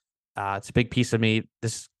camp. It's a big piece of me.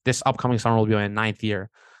 This upcoming summer will be my ninth year.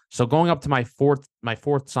 So going up to my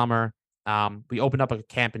fourth summer, we opened up a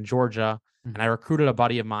camp in Georgia, and I Mhm. recruited a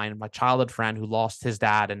buddy of mine, my childhood friend who lost his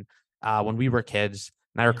dad, and when we were kids,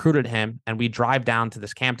 and I Yeah. recruited him, and we drive down to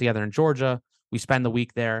this camp together in Georgia. We spend the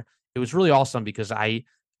week there. It was really awesome because I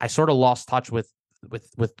sort of lost touch with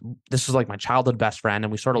this was like my childhood best friend,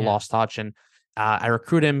 and we sort of Yeah. lost touch. And I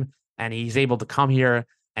recruit him, and he's able to come here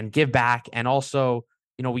and give back. And also,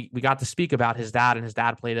 we got to speak about his dad, and his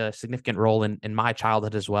dad played a significant role in my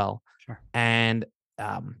childhood as well. Sure. And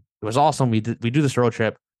it was awesome. We do this road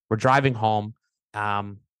trip. We're driving home,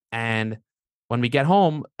 and when we get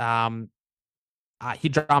home, he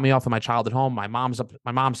dropped me off at my childhood home. My mom's up.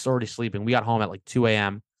 My mom's already sleeping. We got home at like 2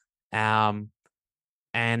 a.m. Um,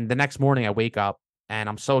 and the next morning, I wake up and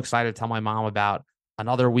I'm so excited to tell my mom about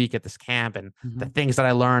another week at this camp and the Hmm. things that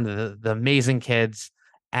I learned, the amazing kids.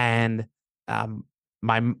 And um,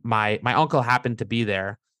 my uncle happened to be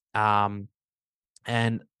there. Um,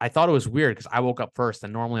 and I thought it was weird because I woke up first,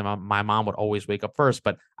 and normally my mom would always wake up first,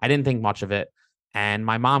 but I didn't think much of it. And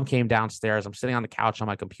my mom came downstairs. I'm sitting on the couch on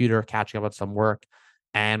my computer, catching up on some work.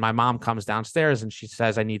 And my mom comes downstairs and she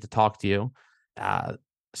says, I need to talk to you. Uh,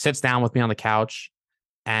 Sits down with me on the couch,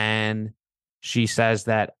 and she says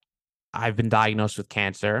that I've been diagnosed with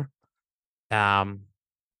cancer. Um,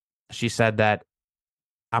 she said that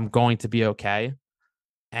I'm going to be okay.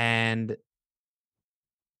 And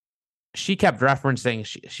she kept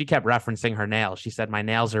referencing her nails. She said my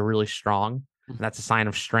nails are really strong, and that's a sign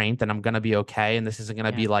of strength, and I'm gonna be okay. And this isn't gonna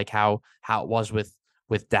Yeah. be like how it was with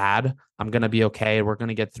dad. I'm gonna Yeah. be okay. We're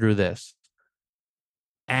gonna get through this.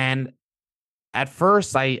 And at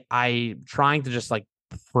first, I trying to just like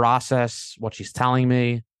process what she's telling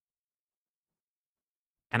me,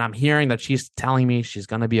 and I'm hearing that she's telling me she's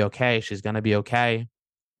gonna be okay. She's gonna be okay.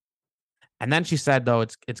 And then she said, though,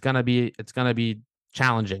 it's gonna be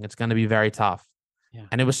challenging. It's gonna be very tough. Yeah.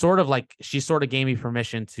 And it was sort of like she sort of gave me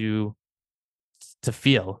permission to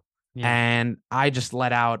feel. Yeah. And I just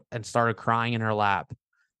let out and started crying in her lap.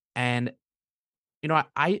 And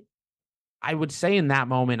I would say in that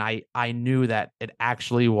moment I knew that it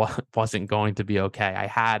actually wasn't going to be okay. I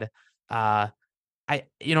had uh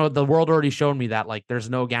the world already showed me that like there's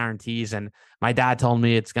no guarantees, and my dad told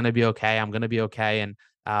me it's going to be okay. I'm going to be okay. And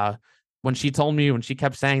uh when she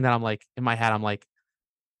kept saying that, I'm like, in my head I'm like,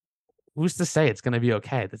 who's to say it's going to be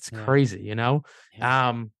okay? That's Yeah. crazy. Yeah.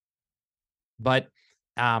 Um but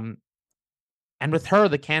um And with her,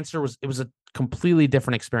 the cancer was a completely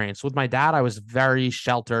different experience. With my dad, I was very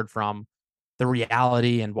sheltered from the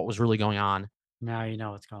reality and what was really going on. Now you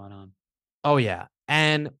know what's going on. Oh yeah.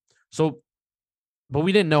 And so, but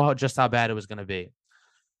we didn't know how bad it was going to be.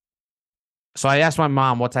 So I asked my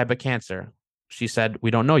mom what type of cancer. She said,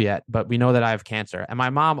 we don't know yet, but we know that I have cancer. And my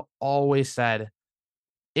mom always said,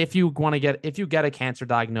 if you get a cancer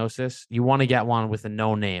diagnosis, you want to get one with a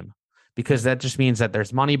no name, because Mhm. that just means that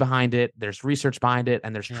there's money behind it, there's research behind it,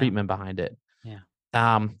 and there's Yeah. treatment behind it. Yeah.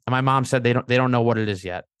 And my mom said they don't know what it is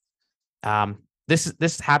yet.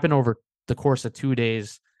 This happened over the course of 2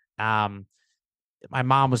 days. Um, my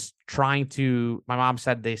mom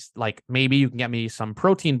said they like, maybe you can get me some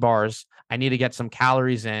protein bars. I need to get some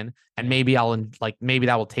calories in, and Yeah. maybe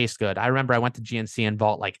that will taste good. I remember I went to GNC and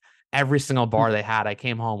bought like every single bar they had. I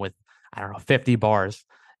came home with, I don't know, 50 bars.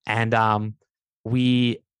 And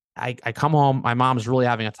we I come home, my mom's really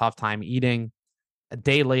having a tough time eating. A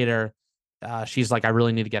day later, she's like, I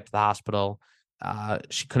really need to get to the hospital.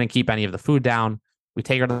 She couldn't keep any of the food down. We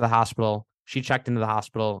take her to the hospital. She checked into the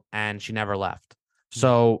hospital and she never left. Mm.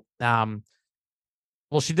 So,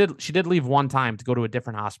 well, she did leave one time to go to a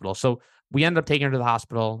different hospital. So we ended up taking her to the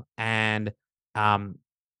hospital, and um,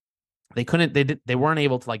 they weren't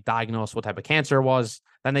able to like diagnose what type of cancer it was.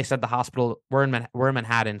 Then they said the hospital, we're in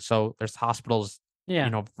Manhattan, so there's hospitals,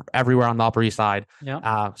 Yeah. everywhere on the Upper East Side. Yep.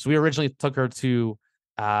 So we originally took her to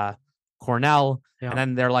uh, Cornell, and Yep.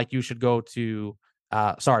 then they're like, you should go to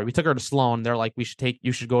sorry, we took her to Sloan. They're like,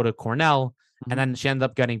 you should go to Cornell. And Mhm. then she ended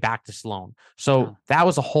up getting back to Sloan. So Oh. that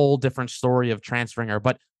was a whole different story of transferring her.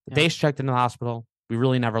 But the Yep. day she checked into the hospital, we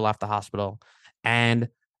really never left the hospital. And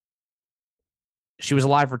she was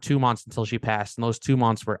alive for 2 months until she passed, and those 2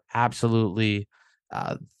 months were absolutely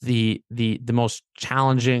the most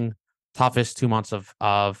challenging, toughest 2 months of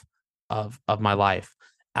my life.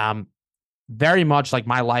 Um, Very much like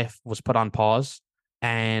my life was put on pause,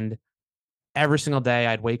 and every single day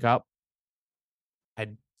I'd wake up,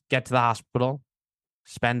 I'd get to the hospital,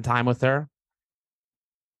 spend time with her,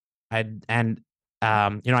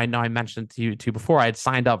 I know I mentioned to you too before, I had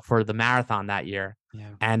signed up for the marathon that year, Yeah.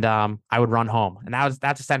 and I would run home, and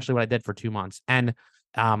that's essentially what I did for 2 months. And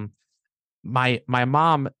um, my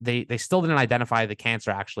mom, they still didn't identify the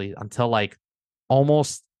cancer actually until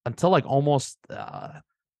almost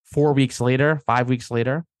 4 weeks later, 5 weeks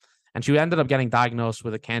later, and she ended up getting diagnosed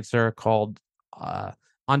with a cancer called uh,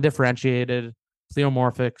 undifferentiated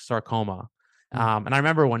pleomorphic sarcoma. Mm. And I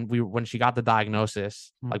remember when she got the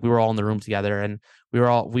diagnosis, Mm. like we were all in the room together, and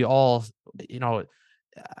we all, you know,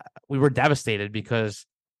 we were devastated because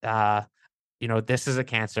uh, this is a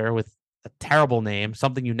cancer with a terrible name,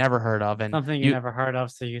 something you never heard of, and Something you you, never heard of,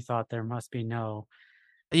 so you thought there must be no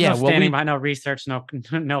yeah, well, standing by, no research, no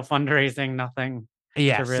no fundraising, nothing to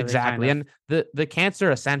yes, really kind exactly. of. And the cancer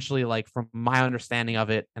essentially, like from my understanding of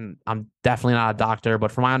it, and I'm definitely not a doctor,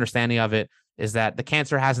 but from my understanding of it, is that the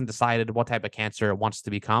cancer hasn't decided what type of cancer it wants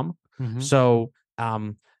to become. Mhm. So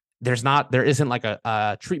there isn't like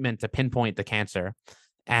a treatment to pinpoint the cancer.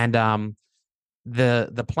 And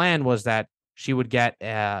the plan was that she would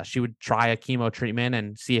try a chemo treatment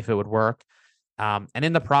and see if it would work. And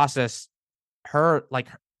in the process, her like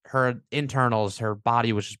her internals, her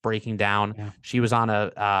body was just breaking down. Yeah. She was on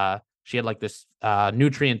she had like this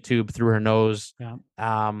nutrient tube through her nose. Yeah.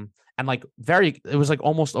 And like it was like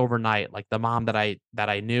almost overnight. Like the mom that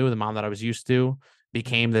I knew, the mom that I was used to, Yeah.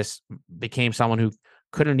 became someone who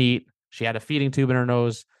couldn't eat. She had a feeding tube in her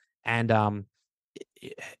nose, and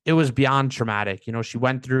it was beyond traumatic. She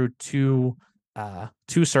went through two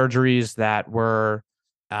surgeries that were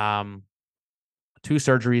um two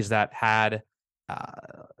surgeries that had uh,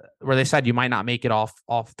 where they said you might not make it off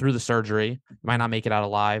through the surgery, you might Mm. not make it out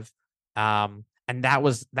alive. And that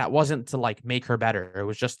wasn't to like make her better. It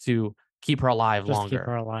was just to keep her alive Just to keep her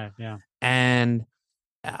longer. alive, yeah. And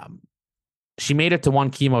um, she made it to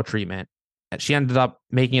one chemo treatment. And she ended up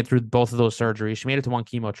making it through both of those surgeries. She made it to one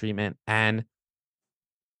chemo treatment, and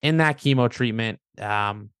in that chemo treatment,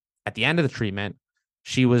 at the end of the treatment,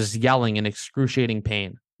 she was yelling in excruciating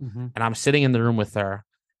pain. Mhm. And I'm sitting in the room with her,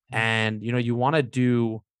 Yeah. and you want to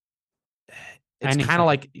do it's kind of Anything.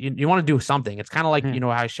 like you want to do something. It's kind of like Yeah. how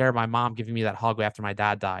I shared my mom giving me that hug after my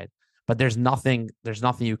dad died, but there's nothing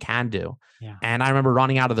you can do. Yeah. And I remember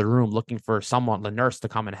running out of the room looking for someone, the nurse, to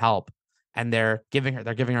come and help, and they're giving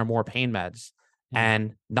her more pain meds, Yeah.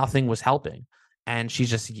 and nothing was helping. And she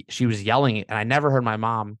was yelling, and I never heard my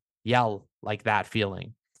mom yell like that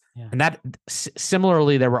feeling. Yeah. And that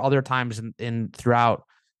similarly, there were other times in throughout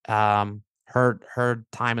her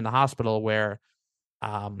time in the hospital where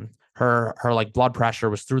her like blood pressure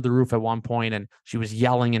was through the roof at one point, and she was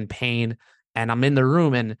yelling in pain. And I'm in the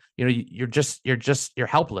room, and you're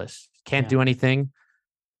helpless, can't Yeah. do anything.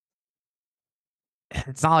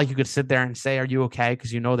 It's not like you could sit there and say, "Are you okay?"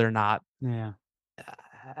 Because they're not. Yeah.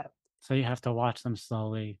 Uh, So you have to watch them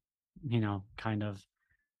slowly, kind of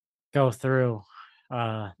go through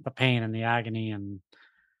the pain and the agony, and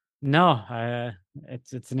no,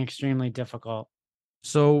 it's an extremely difficult,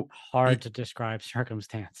 so hard to describe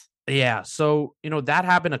circumstance. yeah, so that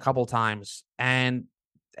happened a couple times, and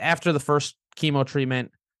after the first chemo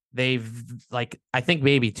treatment, they've like I think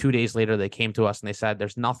maybe 2 days later they came to us and they said,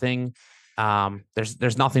 "There's nothing,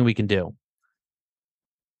 there's nothing we can do."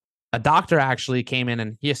 A doctor actually came in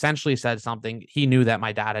and he essentially said something. He knew that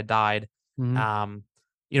my dad had died. Mhm. Um,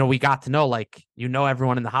 we got to know like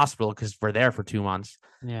everyone in the hospital because we're there for 2 months,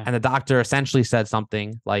 Yeah. and the doctor essentially said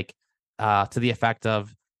something like to the effect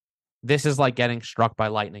of, this is like getting struck by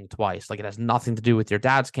lightning twice. Like it has nothing to do with your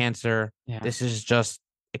dad's cancer. Yeah. This is just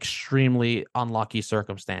extremely unlucky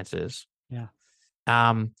circumstances. Yeah.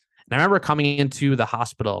 And I remember coming into the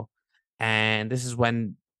hospital, and this is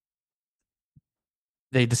when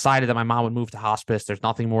they decided that my mom would move to hospice. There's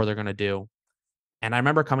nothing more they're going to do. And I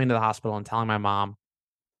remember coming to the hospital and telling my mom,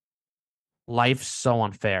 life's so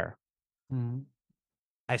unfair. Mhm.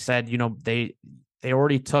 I said, they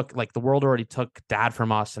already took, like, the world already took dad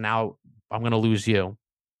from us, and now I'm going to lose you.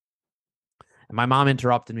 And my mom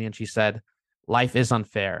interrupted me and she said, life is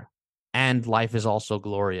unfair and life is also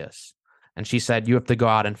glorious. And she said, you have to go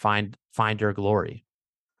out and find your glory.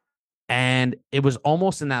 And it was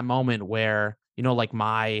almost in that moment where, like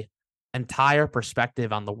my entire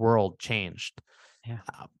perspective on the world changed. Yeah.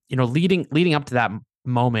 Leading up to that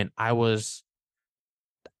moment, I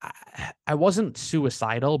wasn't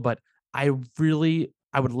suicidal, but I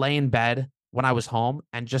would lay in bed when I was home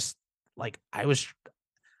and just like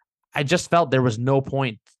I just felt there was no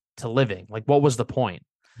point to living. Like, what was the point?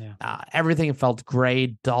 Yeah. Everything felt gray,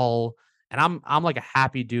 dull, and I'm like a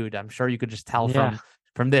happy dude. I'm sure you could just tell Yeah.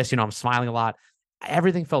 from this. I'm smiling a lot.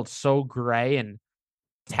 Everything felt so gray and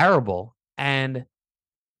terrible, and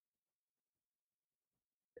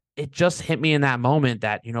it just hit me in that moment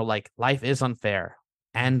that, like life is unfair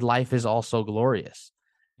Yeah. and life is also glorious.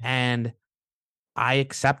 Yeah. And I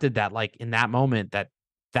accepted that, like in that moment, that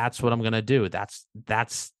that's what I'm gonna do. That's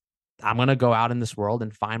I'm gonna go out in this world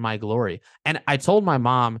and find my glory. And I told my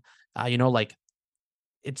mom, like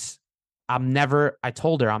it's I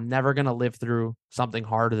told her I'm never gonna live through something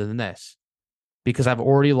harder than this because I've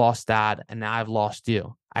already lost dad and now I've lost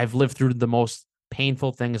you. I've lived through the most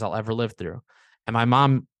painful things I'll ever live through. And my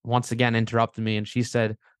mom once again interrupted me and she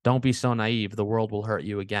said, "Don't be so naive. The world will hurt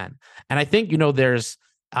you again." And I think, there's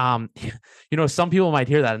some people might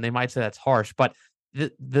hear that and they might say that's harsh, but No,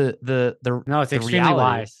 it's the extremely reality.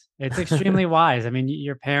 wise. It's extremely wise. I mean,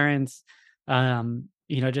 your parents,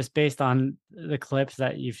 just based on the clips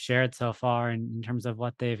that you've shared so far, and in terms of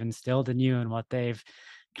what they've instilled in you and what they've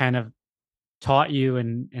kind of taught you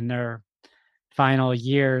in their final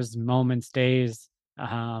years, moments, days,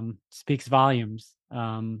 speaks volumes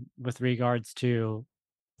with regards to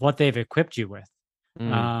what they've equipped you with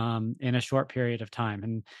Mm. in a short period of time.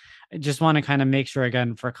 And I just want to kind of make sure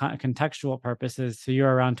again for contextual purposes. So you're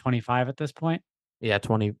around 25 at this point. Yeah,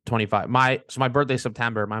 2025. My birthday's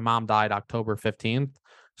September. My mom died October 15th.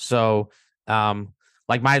 So um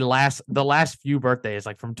like the last few birthdays,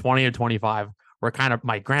 like from 20 to 25, were kind of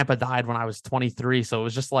my grandpa died when I was 23. So it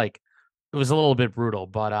was just like it was a little bit brutal,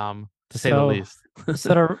 but to say the So,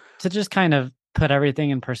 least. to just kind of put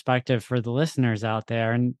everything in perspective for the listeners out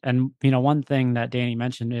there, and one thing that Danny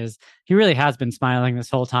mentioned is he really has been smiling this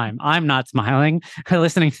whole time. I'm not smiling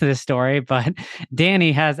listening to this story, but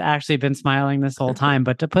Danny has actually been smiling this whole time.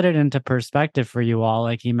 But to put it into perspective for you all,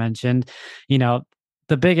 like he mentioned, you know,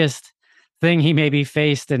 the biggest thing he maybe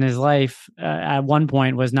faced in his life at one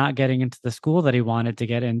point was not getting into the school that he wanted to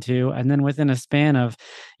get into, and then within a span of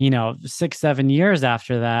 6 7 years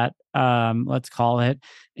after that, let's call it,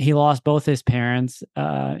 he lost both his parents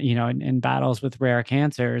in battles with rare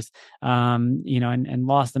cancers, and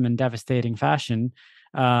lost them in devastating fashion.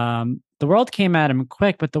 The world came at him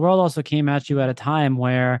quick, but the world also came at you at a time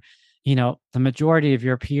where the majority of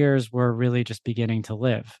your peers were really just beginning to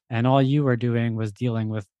live, and all you were doing was dealing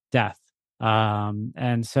with death.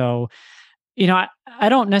 And so, I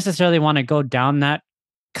don't necessarily want to go down that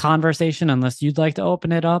conversation unless you'd like to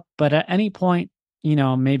open it up. But at any point,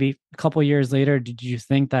 maybe a couple years later, did you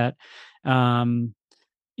think that, um,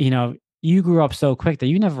 you grew up so quick that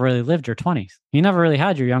you never really lived your 20s? You never really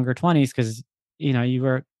had your younger 20s because, you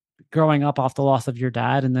were growing up off the loss of your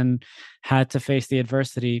dad and then had to face the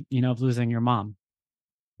adversity, of losing your mom.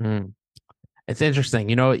 Mm. It's interesting.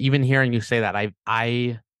 Even hearing you say that,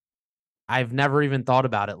 I've never even thought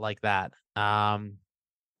about it like that.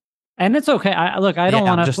 And it's okay. I look, I Yeah, don't I'm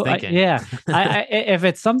wanna just put thinking. yeah. If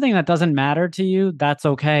it's something that doesn't matter to you, that's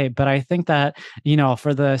okay, but I think that,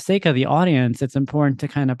 for the sake of the audience, it's important to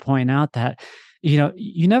kinda point out that,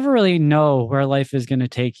 you never really know where life is gonna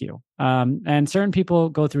take you. And certain people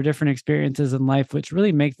go through different experiences in life, which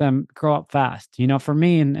really make them grow up fast. For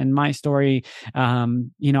me and my story,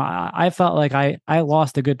 I felt like I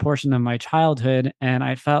lost a good portion of my childhood, and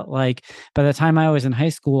I felt like by the time I was in high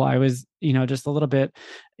school, I was, just a little bit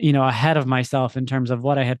ahead of myself in terms of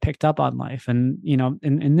what I had picked up on life. And,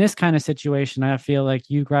 in this kind of situation, I feel like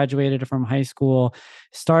you graduated from high school,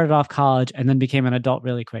 started off college, and then became an adult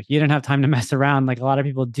really quick. You didn't have time to mess around like a lot of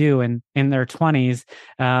people do in their 20s.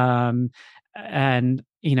 And,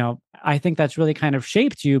 I think that's really kind of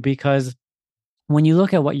shaped you because when you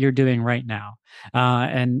look at what you're doing right now,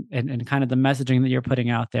 and kind of the messaging that you're putting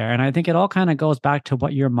out there, and I think it all kind of goes back to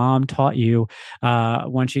what your mom taught you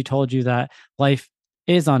when she told you that life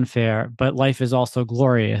is unfair, but life is also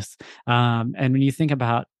glorious. And when you think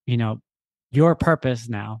about your purpose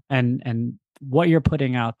now, and what you're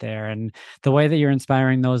putting out there, and the way that you're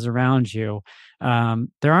inspiring those around you,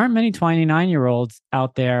 there aren't many 29-year-olds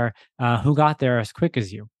out there who got there as quick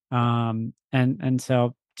as you. And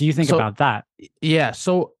so, do you think So about that? yeah,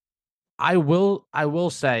 so I will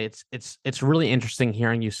say it's really interesting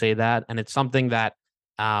hearing you say that, and it's something that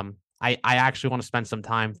I actually want to spend some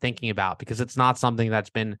time thinking about because it's not something that's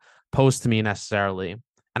been posed to me necessarily.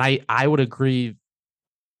 And I would agree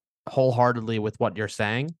wholeheartedly with what you're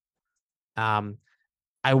saying. Um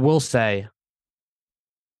I will say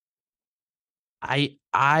I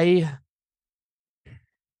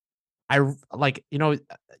like,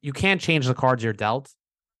 you can't change the cards you're dealt,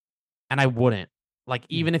 and I wouldn't. Like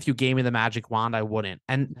Yeah, even if you gave me the magic wand, I wouldn't.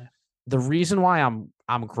 And yeah, the reason why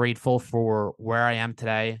I'm grateful for where I am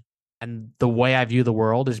today and the way I view the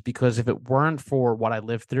world is because if it weren't for what I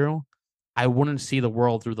lived through, I wouldn't see the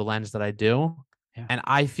world through the lens that I do. yeah, And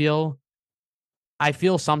I feel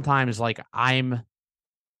sometimes like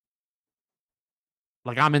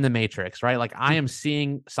like I'm in the matrix, right? Like I am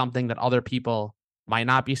seeing something that other people might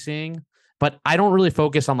not be seeing, but I don't really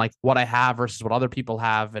focus on like what I have versus what other people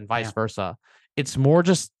have and vice Yeah. versa. It's more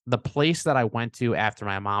just the place that I went to after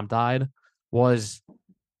my mom died was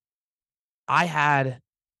I had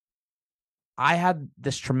I had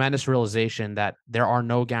this tremendous realization that there are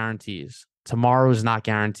no guarantees. Tomorrow is not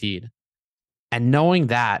guaranteed. And knowing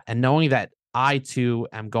that I too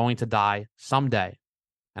am going to die someday,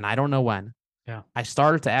 and I don't know when, Yeah. I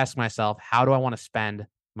started to ask myself, how do I want to spend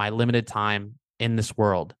my limited time in this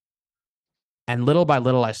world? And little by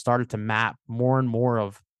little, I started to map more and more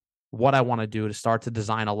of what I want to do to start to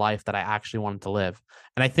design a life that I actually wanted to live.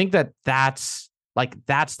 And I think that that's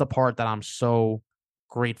the part that I'm so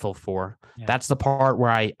grateful for. Yeah. That's the part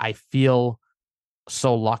where I feel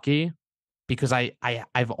so lucky because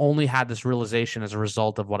I've only had this realization as a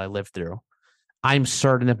result of what I lived through. I'm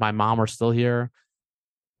certain if my mom were still here,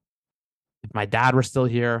 if my dad were still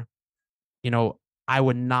here, you know, I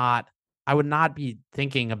would not I would not be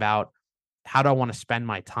thinking about how do I want to spend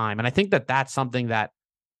my time. And I think that that's something that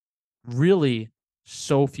really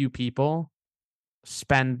so few people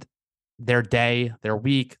spend their day, their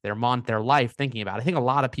week, their month, their life thinking about. I think a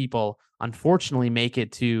lot of people unfortunately make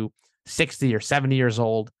it to 60 or 70 years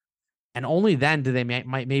old, and only then do they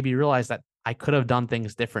might maybe realize that I could have done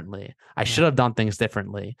things differently. I Yeah. should have done things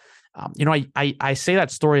differently. I say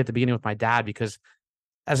that story at the beginning with my dad because,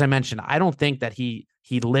 as I mentioned, I don't think that he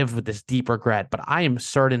lived with this deep regret, but I am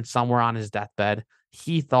certain somewhere on his deathbed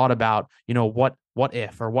he thought about, what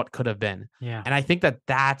if or what could have been. Yeah. And I think that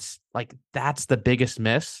that's the biggest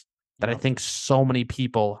miss that I Yep. think so many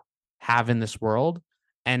people have in this world.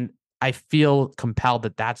 And I feel compelled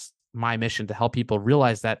that that's my mission to help people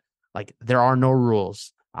realize that like there are no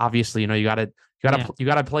rules. Obviously, Yeah. you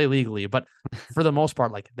gotta play legally, but for the most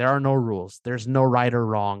part, like there are no rules. There's no right or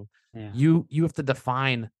wrong. Yeah. You have to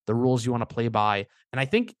define the rules you want to play by. And I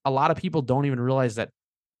think a lot of people don't even realize that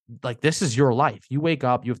like this is your life. You wake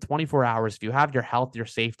up, you have 24 hours. If you have your health, your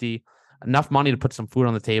safety, enough money to put some food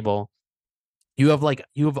on the table, you have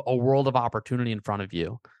a world of opportunity in front of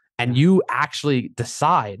you. And Yeah. you actually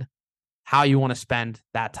decide how you want to spend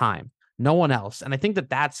that time. No one else. And I think that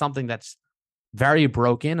that's something that's very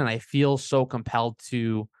broken. And I feel so compelled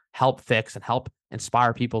to help fix and help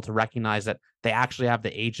inspire people to recognize that they actually have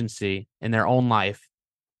the agency in their own life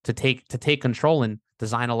to take control and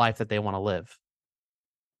design a life that they want to live.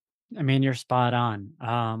 I mean, you're spot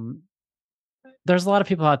on. There's a lot of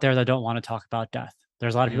people out there that don't want to talk about death.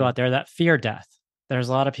 There's a lot of people Mm. out there that fear death. There's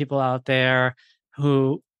a lot of people out there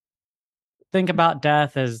who think about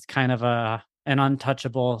death as kind of an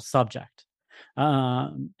untouchable subject.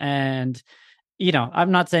 And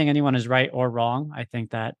I'm not saying anyone is right or wrong. I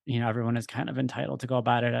think that everyone is kind of entitled to go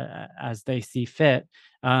about it as they see fit.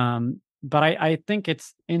 But I think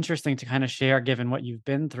it's interesting to kind of share, given what you've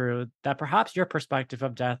been through, that perhaps your perspective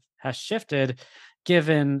of death has shifted,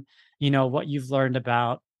 given what you've learned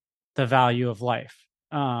about the value of life.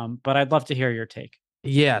 But I'd love to hear your take.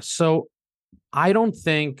 Yeah. So I don't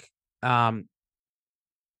think um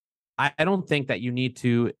I don't think that you need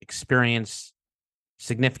to experience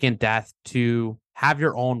significant death to have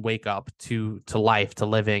your own wake up to life, to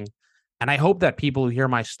living. And I hope that people who hear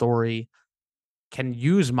my story can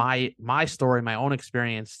use my story, my own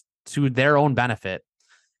experience to their own benefit.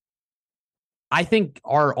 I think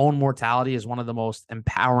our own mortality is one of the most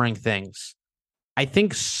empowering things. I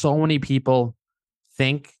think so many people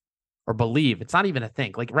think or believe it's not even a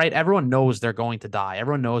think. Like, right, everyone knows they're going to die.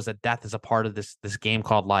 Everyone knows that death is a part of this game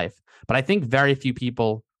called life. But I think very few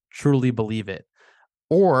people truly believe it.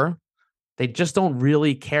 Or they just don't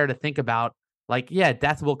really care to think about, like, yeah,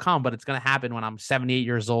 death will come, but it's going to happen when I'm 78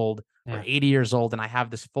 years old or Yeah. 80 years old and I have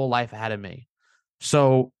this full life ahead of me.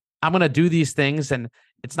 So I'm going to do these things and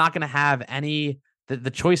it's not going to have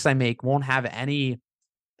the choice I make won't have any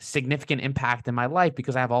significant impact in my life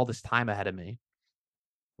because I have all this time ahead of me.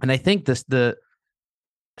 And I think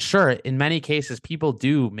sure, in many cases, people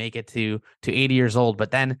do make it to 80 years old, but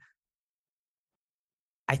then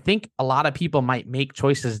I think a lot of people might make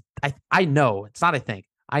choices. I know it's not. I think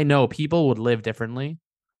I know people would live differently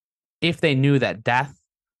if they knew that death,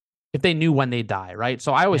 if they knew when they die. Right.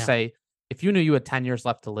 So I always Yeah. say, if you knew you had 10 years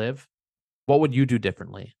left to live, what would you do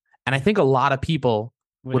differently? And I think a lot of people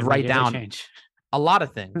Would would write immediately down change. a lot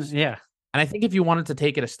of things. Yeah. And I think if you wanted to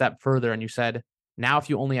take it a step further and you said, now if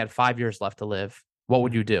you only had 5 years left to live, what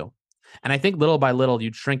would Yeah. you do? And I think little by little,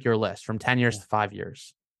 you'd shrink your list from 10 years Yeah. to 5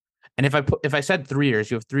 years. And if I said 3 years,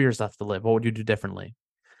 you have 3 years left to live, what would you do differently?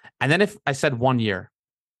 And then if I said 1 year,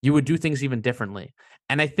 you would do things even differently.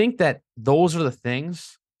 And I think that those are the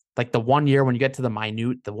things like the 1 year when you get to the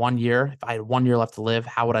 1 year, if I had 1 year left to live,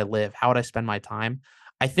 how would I live? How would I spend my time?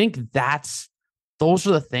 I think those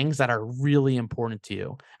are the things that are really important to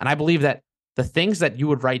you. And I believe that the things that you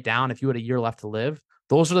would write down if you had a year left to live,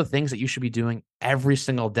 those are the things that you should be doing every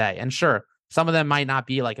single day. And sure, some of them might not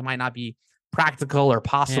be like, it might not be practical or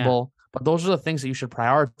Yeah. possible, but those are the things that you should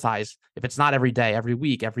prioritize if it's not every day, every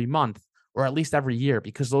week, every month, or at least every year,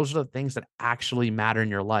 because those are the things that actually matter in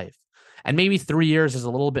your life. And maybe 3 years is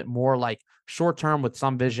a little bit more like short term with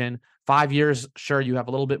some vision. 5 years, sure, you have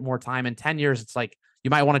a little bit more time. And 10 years, it's like you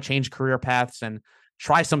might want to change career paths and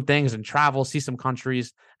try some things and travel, see some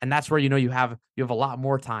countries. And that's where you have a lot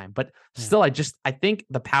more time. But Yeah. still, I think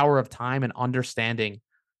the power of time and understanding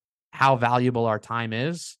how valuable our time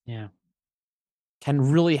is Yeah. can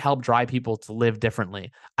really help drive people to live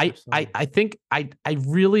differently. Absolutely. I think I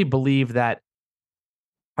really believe that,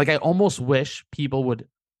 like, I almost wish people would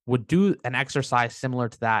do an exercise similar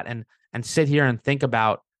to that and sit here and think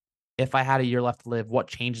about, if I had a year left to live, what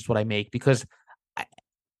changes would I make? Because I,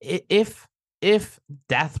 if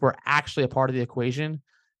death were actually a part of the equation,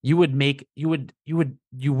 you would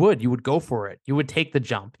go for it. You would take the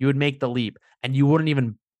jump. You would make the leap, and you wouldn't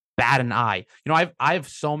even bat an eye. I have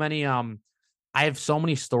so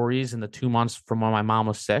many stories in the 2 months from when my mom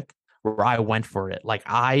was sick where I went for it. Like,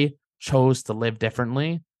 I chose to live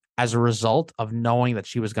differently as a result of knowing that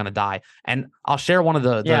she was going to die. And I'll share one of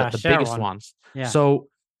the, the Yeah. the Share biggest one. ones. Yeah. So,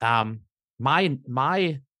 my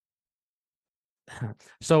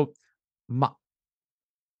so my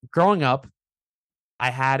growing up, I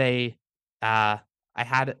had a uh I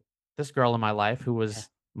had this girl in my life who Yeah. was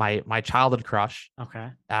my childhood crush.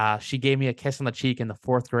 Okay. She gave me a kiss on the cheek in the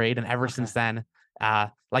fourth grade, and ever Okay. since then,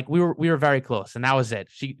 like, we were very close, and that was it.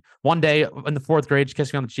 She One day in the fourth grade, she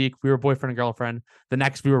kissed me on the cheek. We were boyfriend and girlfriend. The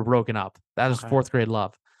next, we were broken up. That was Okay. fourth grade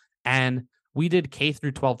love, and we did K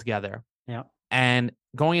through 12 together. Yeah. And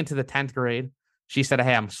going into the 10th grade, she said,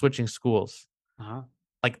 "Hey, I'm switching schools." Uh-huh.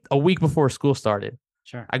 Like a week before school started,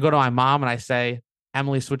 Sure. I go to my mom and I say,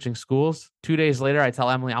 "Emily's switching schools." 2 days later, I tell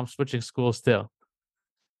Emily I'm switching schools too.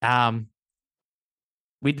 Um,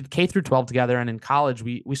 we did K through 12 together, and in college,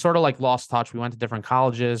 we sort of like lost touch. We went to different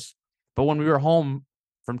colleges, but when we were home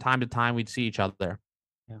from time to time, we'd see each other.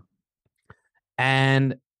 Yeah.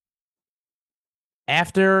 And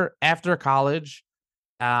after college,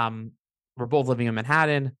 um, we're both living in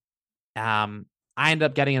Manhattan. Um, I ended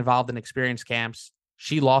up getting involved in experience camps.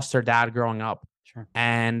 She lost her dad growing up, Sure.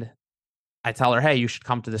 and I tell her, "Hey, you should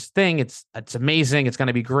come to this thing. It's amazing. It's going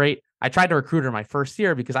to be great." I tried to recruit her my first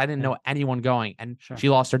year because I didn't Yeah. know anyone going, and Sure. she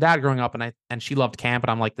lost her dad growing up, and she loved camp, and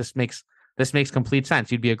I'm like, this makes complete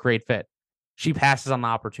sense. You'd be a great fit. She passes on the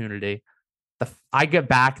opportunity. I get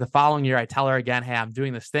back the following year. I tell her again, "Hey, I'm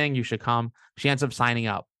doing this thing. You should come." She ends up signing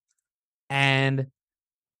up, and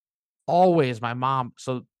always my mom.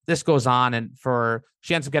 So this goes on, and for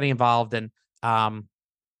she ends up getting involved, and um,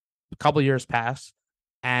 a couple of years pass,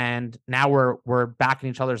 and now we're back in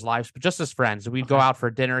each other's lives, but just as friends. We'd go Okay. out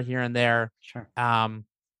for dinner here and there. Sure. Um,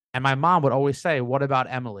 and my mom would always say, "What about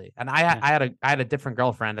Emily?" And Yeah. I had a different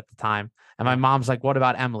girlfriend at the time, and my Yeah. mom's like, "What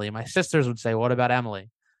about Emily?" My sisters would say, "What about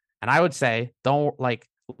Emily?" And I would say, "Don't, like,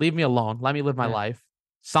 leave me alone. Let me live my Yeah. life.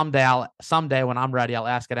 Someday when I'm ready, I'll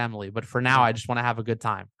ask at Emily. But for now, Yeah. I just want to have a good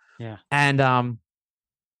time." Yeah. And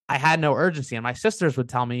I had no urgency, and my sisters would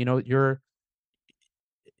tell me,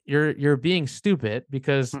 you're being stupid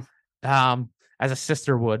because, Hmm. um as a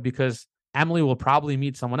sister would, because Emily will probably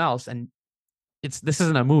meet someone else, and this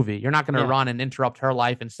isn't a movie. You're not going to Yeah. run and interrupt her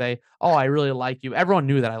life and say, "Oh, I really like you." Everyone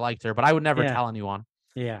knew that I liked her, but I would never Yeah. tell anyone.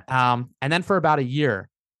 Yeah. And then for about a year,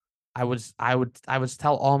 I would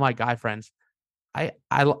tell all my guy friends, I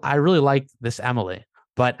really like this Emily,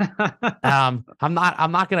 but I'm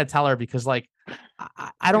not going to tell her because, like, I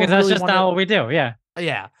Because don't that's really just want to. not what we do. Yeah.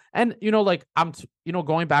 Yeah. And like,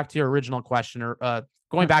 going back to your original question, or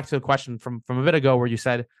going back to the question from a bit ago where you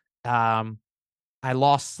said, um I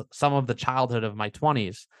lost some of the childhood of my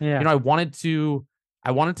 20s. Yeah. I wanted to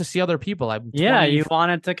see other people. I'm Yeah. 20. You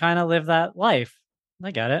wanted to kind of live that life.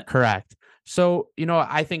 I get it. Correct. So,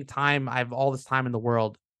 I think I have all this time in the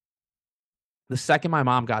world. The second my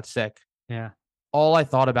mom got sick, Yeah. all I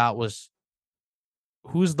thought about was,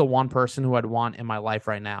 who's the one person who I'd want in my life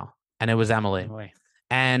right now? And it was Emily. Emily.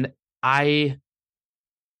 And I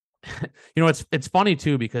it's funny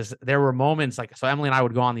too, because there were moments, like, so Emily and I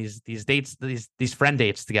would go on these dates, these friend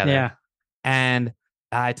dates together. Yeah. And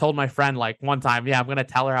I told my friend, like, one time, "Yeah, I'm gonna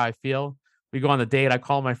tell her how I feel." We go on the date. I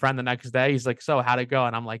call my friend the next day. He's like, "So how'd it go?"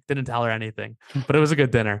 And I'm like, "Didn't tell her anything, but it was a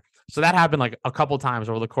good dinner." So that happened like a couple times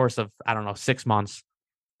over the course of, I don't know, 6 months.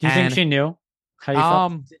 Do you think And she knew how you felt?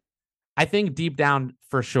 um I think deep down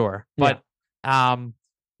for sure, Yeah. but um,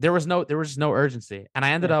 there was no urgency, and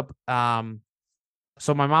I ended Yeah. up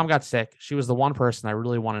so my mom got sick. She was the one person I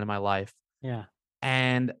really wanted in my life, Yeah.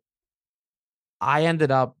 and I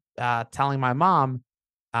ended up telling my mom,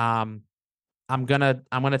 um, I'm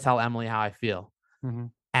gonna tell Emily how I feel, Hmm.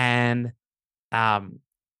 and um,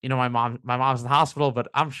 my mom's in the hospital, but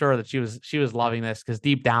I'm sure that she was Yeah. loving this because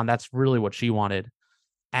deep down that's really what she wanted,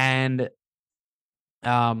 and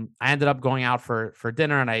I ended up going out for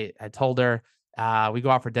dinner, and I told her we go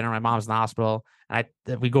out for dinner. My mom's in the hospital, and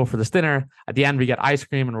we go for this dinner. At the end, we get ice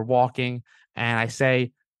cream, and we're walking, and I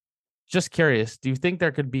say, just curious, do you think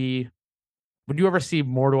there could be? Would you ever see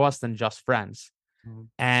more to us than just friends? Mhm.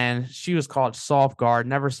 And she was caught so off guard,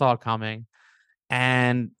 never saw it coming,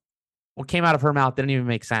 and what came out of her mouth didn't even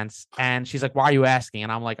make sense. And she's like, "Why are you asking?"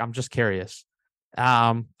 And I'm like, "I'm just curious."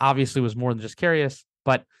 Obviously, was more than just curious,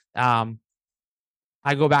 but um,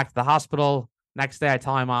 I go back to the hospital. Next day, I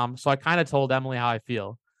tell my mom. So I kind of told Emily how I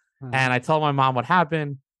feel. Mhm. And I told my mom what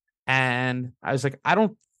happened. And I was like, I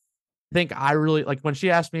don't think I really like when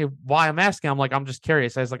she asked me why I'm asking, I'm like, I'm just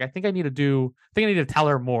curious. I was like, I think I need to tell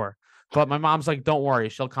her more. But my mom's like, don't worry,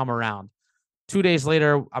 she'll come around. 2 days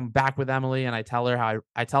later, I'm back with Emily and I tell her how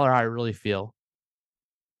I really feel.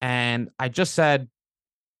 And I just said,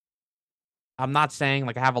 I'm not saying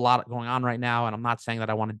like I have a lot going on right now, and I'm not saying that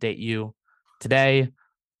I want to date you today,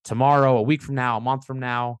 tomorrow, a week from now, a month from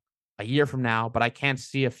now, a year from now, but I can't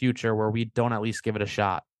see a future where we don't at least give it a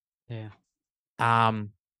shot. Yeah.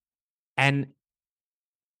 Um, and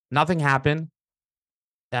nothing happened.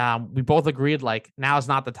 We both agreed like now is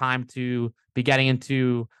not the time to be getting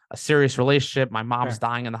into a serious relationship. My mom's Sure.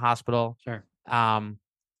 dying in the hospital. Sure. Um,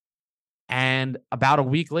 and about a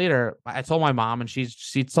week later, I told my mom, and she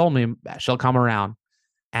told me she'll come around.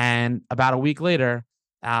 And about a week later,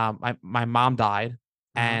 my mom died,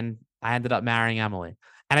 Uh-huh. and I ended up marrying Emily.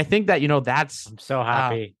 And I think that that's I'm so uh,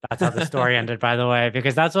 happy that's how the story ended, by the way,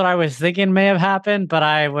 because that's what I was thinking may have happened, but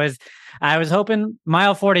I was hoping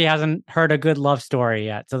Mile 40 hasn't heard a good love story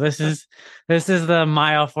yet. So this is the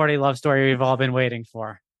Mile 40 love story we've all been waiting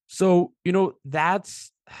for. so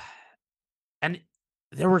that's and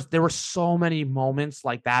there were so many moments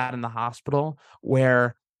like that in the hospital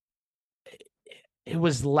where it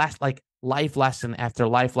was less like life lesson after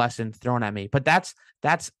life lesson thrown at me. But that's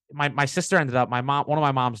my sister ended up my mom one of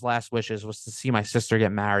my mom's last wishes was to see my sister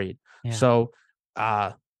get married. Yeah. So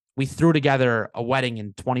uh we threw together a wedding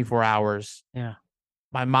in 24 hours. Yeah.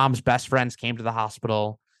 My mom's best friends came to the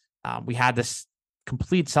hospital. We had this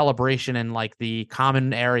complete celebration in like the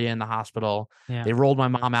common area in the hospital. Yeah. They rolled my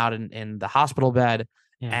mom out in the hospital bed,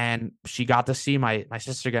 Yeah. and she got to see my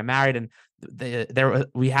sister get married. And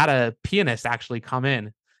we had a pianist actually come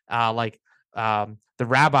in, like the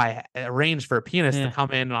rabbi arranged for a pianist to Yeah.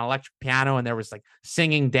 come in on electric piano, and there was like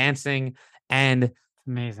singing, dancing, and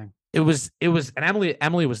Amazing. and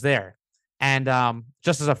Emily was there, and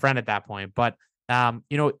just as a friend at that point. But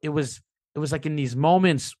it was like in these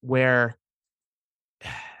moments where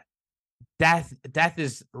death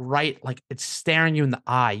is right, like it's staring you in the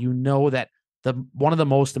eye. You know that the one of the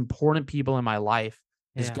most important people in my life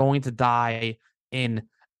is Yeah. going to die in,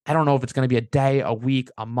 I don't know if it's going to be a day, a week,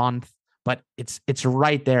 a month, but it's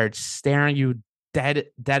right there. It's staring you dead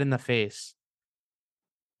in the face.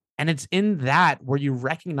 And it's in that where you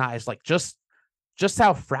recognize like just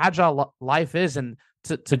how fragile life is, and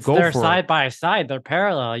to It's go their for it. side by side, they're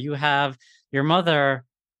parallel. You have your mother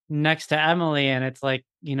next to Emily, and it's like,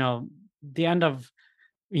 the end of,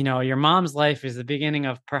 your mom's life is the beginning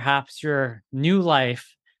of perhaps your new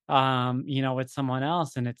life, with someone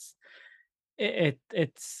else. And it's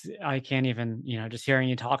I can't even, just hearing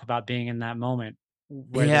you talk about being in that moment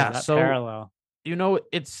where there's Yeah, that so parallel. you know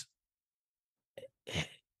it's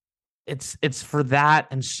for that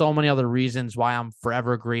and so many other reasons why I'm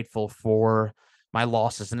forever grateful for my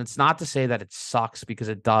losses. And it's not to say that it sucks, because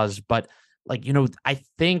it does, but like, I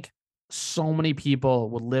think so many people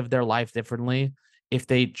would live their life differently if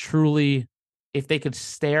they truly if they could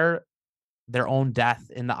stare their own death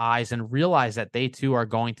in the eyes and realize that they too are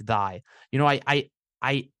going to die. I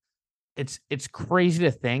it's crazy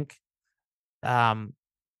to think um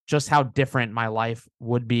just how different my life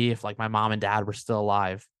would be if like my mom and dad were still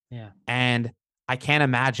alive. Yeah. And I can't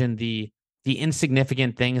imagine the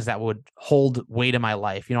insignificant things that would hold weight in my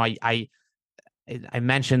life. I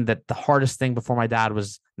mentioned that the hardest thing before my dad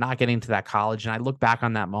was not getting to that college, and I look back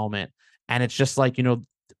on that moment, and it's just like,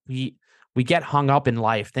 we we get hung up in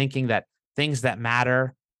life thinking that things that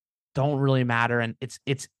matter don't really matter, and it's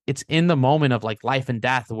in the moment of like life and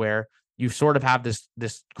death where you sort of have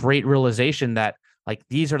this great realization that like,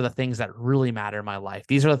 these are the things that really matter in my life.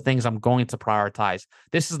 These are the things I'm going to prioritize.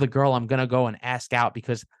 This is the girl I'm going to go and ask out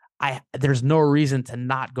because there's no reason to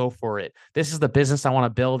not go for it. This is the business I want to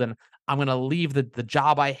build, and I'm going to leave the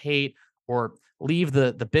job I hate, or leave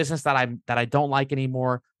the business that I don't like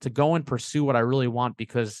anymore, to go and pursue what I really want,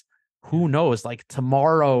 because Yeah. who knows, like,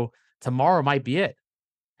 tomorrow might be it.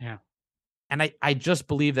 Yeah. And I just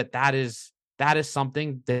believe that is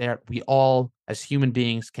something that we all as human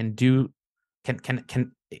beings can do, can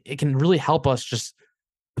it can really help us, just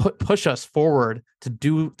push us forward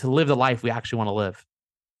to live the life we actually want to live.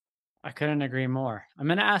 I couldn't agree more. I'm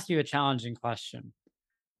going to ask you a challenging question.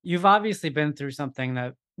 You've obviously been through something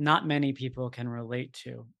that not many people can relate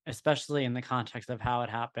to, especially in the context of how it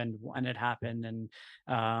happened, when it happened, and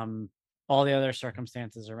um, all the other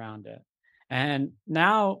circumstances around it. And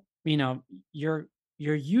now, you're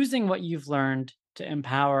using what you've learned to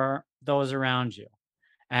empower those around you.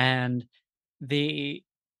 And the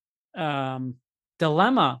um,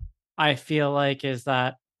 dilemma, I feel like, is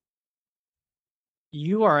that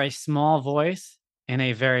you are a small voice in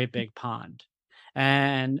a very big pond.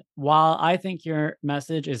 And while I think your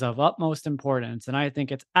message is of utmost importance, and I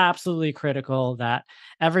think it's absolutely critical that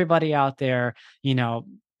everybody out there,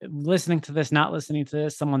 listening to this, not listening to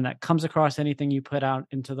this, someone that comes across anything you put out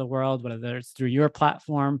into the world, whether it's through your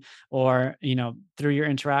platform or, through your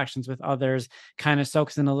interactions with others, kind of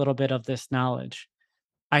soaks in a little bit of this knowledge.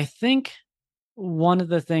 I think one of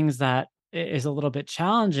the things that is a little bit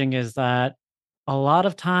challenging is that a lot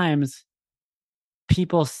of times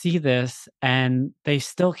people see this and they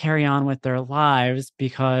still carry on with their lives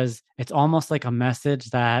because it's almost like a message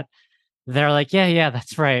that they're like, yeah, yeah,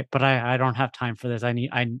 that's right. But I don't have time for this.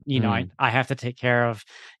 Mm, I have to take care of,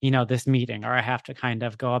 this meeting, or I have to kind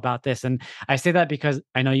of go about this. And I say that because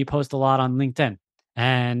I know you post a lot on LinkedIn.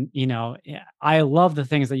 And, yeah, I love the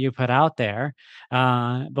things that you put out there.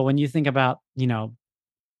 But when you think about,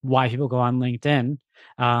 why people go on LinkedIn,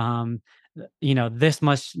 um, this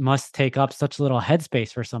must take up such little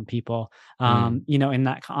headspace for some people, mm. in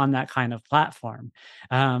that on that kind of platform.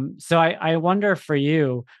 So I wonder for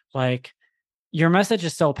you, like, your message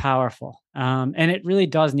is so powerful, and it really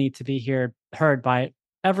does need to be heard by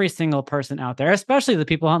every single person out there, especially the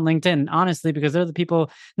people on LinkedIn, honestly, because they're the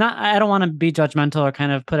people. Not, I don't want to be judgmental or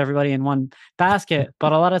kind of put everybody in one basket,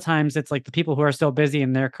 but a lot of times it's like the people who are so busy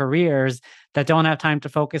in their careers that don't have time to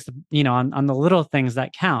focus, on the little things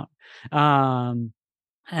that count. Um,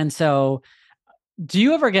 and so, do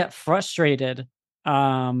you ever get frustrated,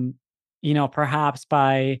 um, perhaps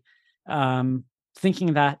by um,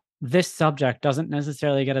 thinking that this subject doesn't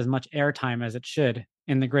necessarily get as much airtime as it should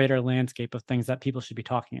in the greater landscape of things that people should be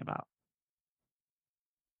talking about?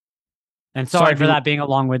 And So sorry I'd for be that being a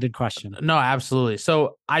long-winded question. No, absolutely.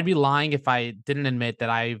 So I'd be lying if I didn't admit that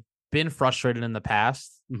I've been frustrated in the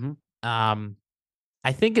past. Hmm. Um,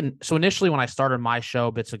 I think so initially when I started my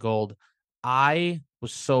show, Bits of Gold, I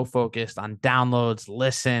was so focused on downloads,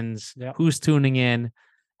 listens, Yep. who's tuning in,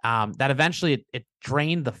 that eventually it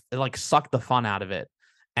drained it like sucked the fun out of it.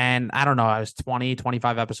 And I don't know, I was 20,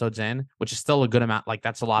 25 episodes in, which is still a good amount. Like,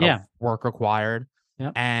 that's a lot of Yeah. work required.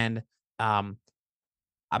 Yep. And um,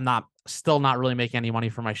 I'm still not really making any money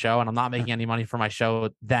for my show, and I'm not Sure. making any money for my show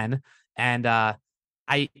then. And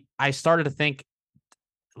I I started to think,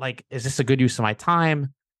 like, is this a good use of my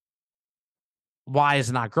time? Why is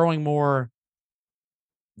it not growing more?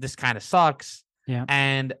 This kind of sucks. Yeah.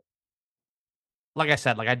 And like I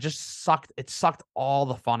said, like, it sucked all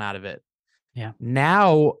the fun out of it. Yeah.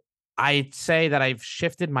 Now I'd say that I've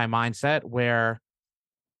shifted my mindset where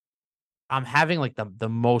I'm having, like, the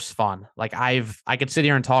most fun. Like, I could sit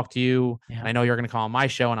here and talk to you, Yeah. and I know you're gonna come on my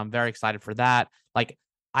show, and I'm very excited for that. Like,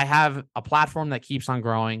 I have a platform that keeps on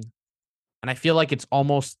growing, and I feel like it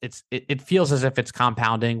feels as if it's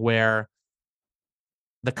compounding, where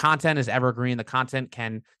the content is evergreen, the content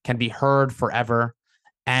can be heard forever.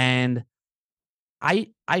 And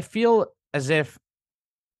I feel as if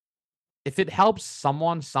it helps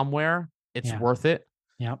someone somewhere, it's Yeah. worth it.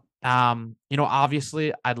 Yep.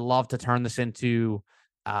 Obviously, I'd love to turn this into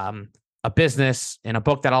um, a business, in a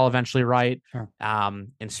book that I'll eventually write, Sure.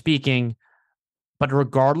 in speaking. But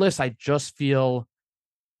regardless, I just feel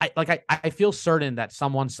I feel certain that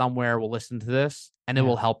someone somewhere will listen to this and it Yeah.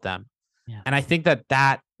 will help them. Yeah. And I think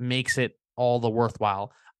that makes it all the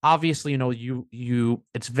worthwhile. Obviously,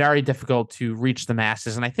 it's very difficult to reach the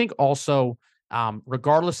masses. And I think also,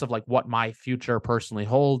 regardless of, like, what my future personally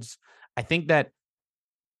holds, I think that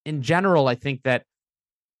in general, I think that,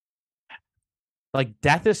 like,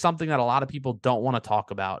 death is something that a lot of people don't want to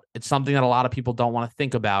talk about. It's something that a lot of people don't want to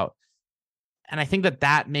think about. And I think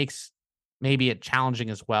that makes maybe it challenging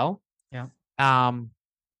as well. Yeah. Um,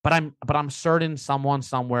 but I'm certain someone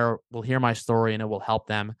somewhere will hear my story and it will help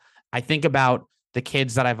them. I think about the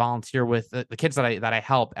kids that I volunteer with, the kids that I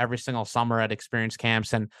help every single summer at experience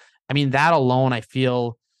camps, and I mean that alone, I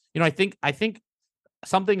feel, I think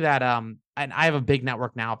something that and I have a big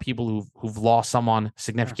network now, people who've lost someone Sure.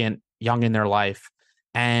 significant young in their life,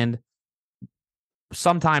 and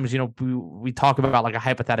sometimes we talk about like a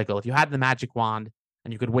hypothetical. If you had the magic wand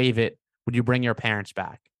and you could wave it, would you bring your parents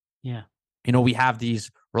back? Yeah. We have these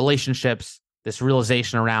relationships, this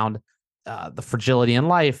realization around the fragility in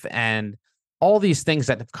life, and all these things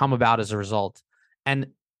that have come about as a result. And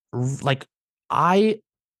like I,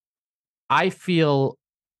 I feel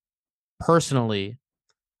personally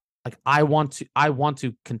like I want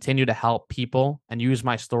to continue to help people and use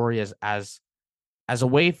my story as a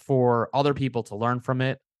way for other people to learn from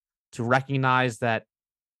it, to recognize that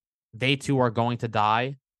they too are going to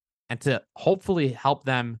die, and to hopefully help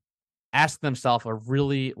them ask themselves a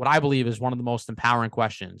really, what I believe is one of the most empowering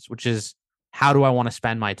questions, which is, how do I want to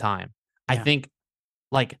spend my time? I Yeah. think,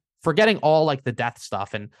 like, forgetting all like the death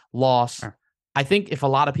stuff and loss, Sure. I think if a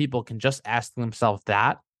lot of people can just ask themselves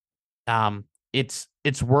that,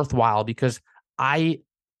 it's worthwhile, because I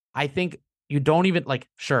I think you don't even, like,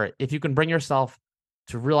 sure, if you can bring yourself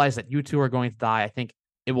to realize that you too are going to die, I think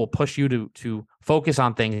it will push you to focus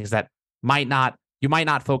on things that you might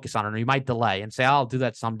not focus on, or you might delay and say, I'll do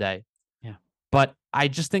that someday. Yeah. But I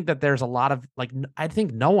just think that there's a lot of like, I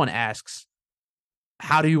think no one asks,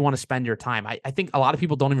 how do you want to spend your time? I think a lot of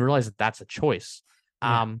people don't even realize that that's a choice.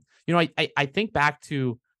 Yeah. I think back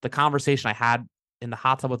to the conversation I had in the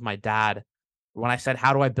hot tub with my dad when I said,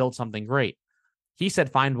 how do I build something great? He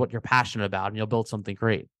said, find what you're passionate about and you'll build something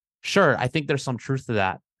great. Sure, I think there's some truth to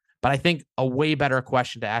that. But I think a way better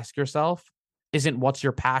question to ask yourself isn't what's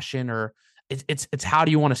your passion, or it's how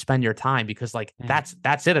do you want to spend your time? Because like Yeah.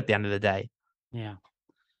 that's it at the end of the day. Yeah.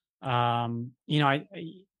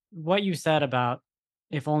 What you said about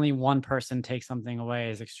if only one person takes something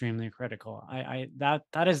away is extremely critical.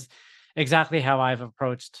 That is exactly how I've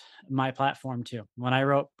approached my platform too. When I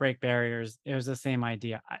wrote Break Barriers, it was the same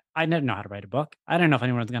idea. I didn't know how to write a book. I didn't know if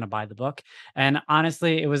anyone was going to buy the book. And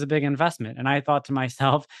honestly, it was a big investment. And I thought to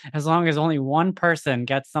myself, as long as only one person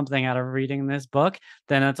gets something out of reading this book,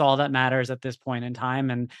 then that's all that matters at this point in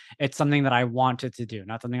time. And it's something that I wanted to do,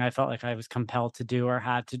 not something I felt like I was compelled to do or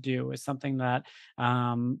had to do. It's something that,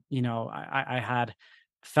 I had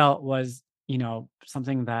felt was,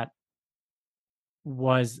 something that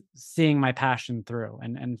was seeing my passion through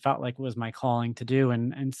and felt like was my calling to do.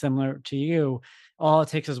 And similar to you, all it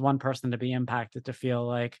takes is one person to be impacted to feel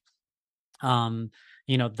like,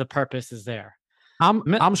 the purpose is there.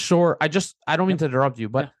 Mi- I'm sure, I don't mean Yep. to interrupt you,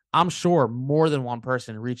 but Yeah. I'm sure more than one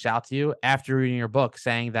person reached out to you after reading your book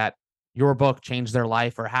saying that your book changed their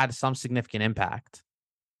life or had some significant impact.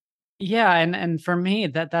 Yeah, and for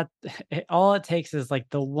me, all it takes is like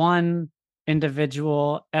the one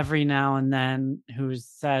individual every now and then who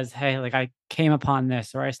says, "Hey, like I came upon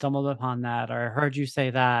this, or I stumbled upon that, or I heard you say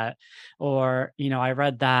that, or I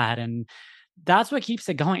read that," and that's what keeps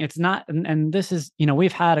it going. It's not, and this is,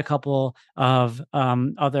 we've had a couple of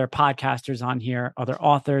other podcasters on here, other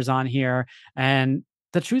authors on here, and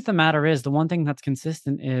the truth of the matter is, the one thing that's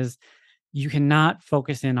consistent is you cannot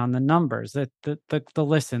focus in on the numbers, the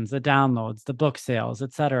listens, the downloads, the book sales,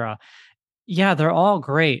 etc. Yeah, they're all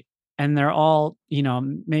great, and they're all,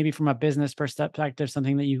 maybe from a business perspective,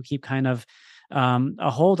 something that you keep kind of a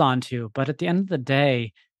hold on to. But at the end of the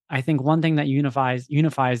day, I think one thing that unifies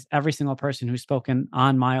every single person who's spoken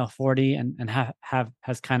on Mile 40 and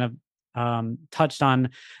has kind of touched on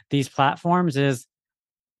these platforms is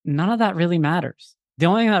none of that really matters. The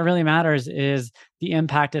only thing that really matters is the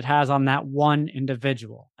impact it has on that one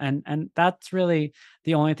individual. And that's really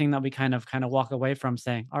the only thing that we kind of walk away from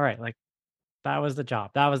saying, all right, like that was the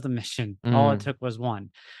job. That was the mission. All it Mm. took was one.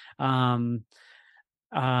 Um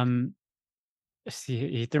um See,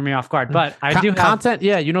 he threw me off guard, but I do have Content,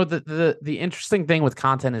 yeah. The interesting thing with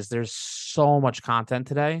content is there's so much content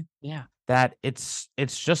today yeah, that it's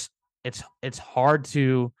just it's hard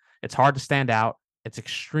to stand out. It's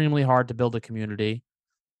extremely hard to build a community.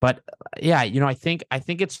 But yeah, I think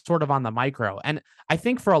it's sort of on the micro. And I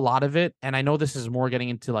think for a lot of it, and I know this is more getting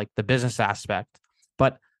into like the business aspect,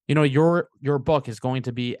 but your book is going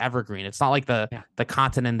to be evergreen. It's not like yeah, the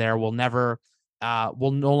content in there will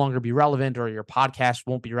no longer be relevant, or your podcast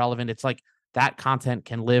won't be relevant. It's like that content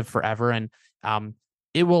can live forever, and um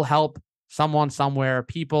it will help someone somewhere,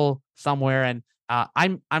 people somewhere. And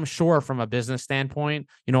I'm sure from a business standpoint,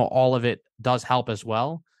 all of it does help as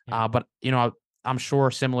well. yeah, But I'm sure,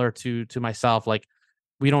 similar to myself, like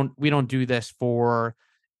we don't do this for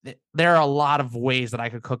there are a lot of ways that I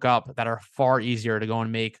could cook up that are far easier to go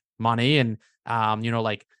and make money. And,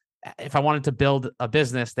 like if I wanted to build a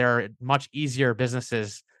business, there are much easier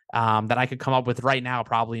businesses that I could come up with right now,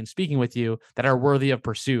 probably in speaking with you, that are worthy of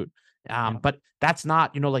pursuit. But that's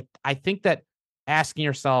not, like, I think that asking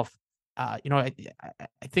yourself, I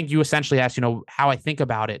think you essentially asked, how I think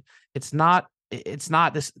about it. It's not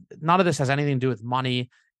this, none of this has anything to do with money.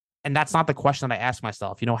 And that's not the question that I ask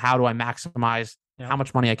myself. How do I maximize how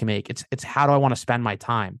much money I can make? It's how do I want to spend my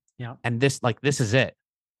time? Yeah. And this is it.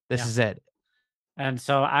 This is it. And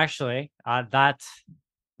so actually, that's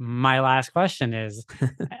my last question is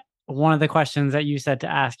one of the questions that you said to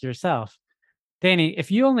ask yourself. Danny,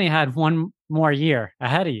 if you only had one more year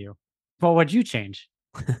ahead of you, what would you change?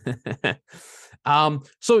 So,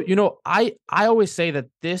 I always say that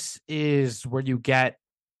this is where you get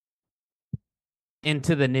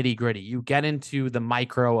into the nitty gritty. You get into the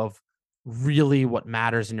micro of really what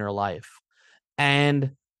matters in your life.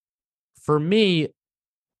 And for me,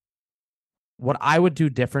 what I would do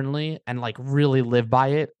differently and like really live by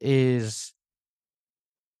it is,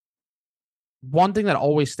 one thing that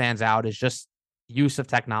always stands out is just use of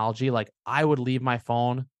technology. Like, I would leave my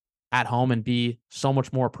phone at home and be so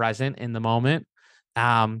much more present in the moment.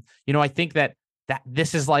 I think that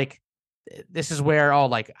this is where,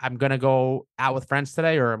 I'm going to go out with friends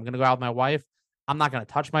today, or I'm going to go out with my wife. I'm not going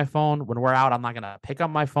to touch my phone when we're out. I'm not going to pick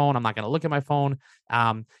up my phone. I'm not going to look at my phone.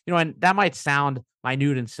 And that might sound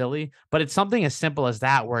minute and silly, but it's something as simple as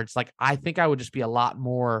that, where it's like, I think I would just be a lot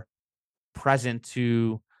more present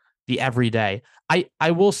to the everyday.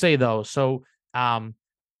 I will say though, so I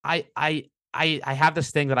have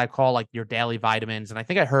this thing that I call like your daily vitamins, and I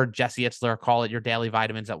think I heard Jesse Itzler call it your daily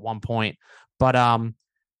vitamins at one point. But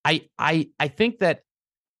I think that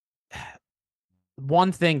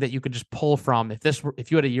one thing that you could just pull from,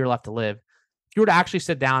 if you had a year left to live, if you were to actually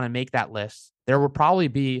sit down and make that list, there would probably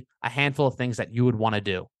be a handful of things that you would want to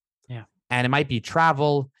do. Yeah. And it might be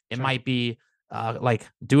travel. It might be like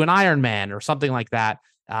do an Ironman or something like that.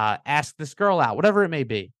 Ask this girl out, whatever it may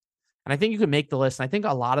be. And I think you can make the list. And I think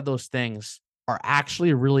a lot of those things are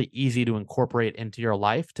actually really easy to incorporate into your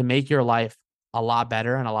life to make your life a lot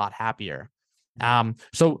better and a lot happier.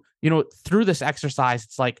 So, through this exercise,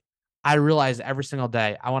 it's like, I realize every single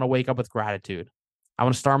day I want to wake up with gratitude. I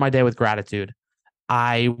want to start my day with gratitude.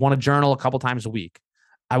 I want to journal a couple times a week.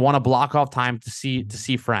 I want to block off time to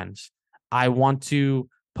see friends. I want to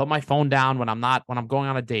put my phone down when I'm going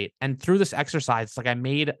on a date. And through this exercise, it's like I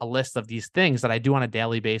made a list of these things that I do on a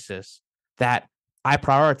daily basis that I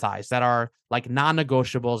prioritize, that are like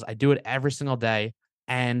non-negotiables. I do it every single day.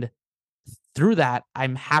 And through that,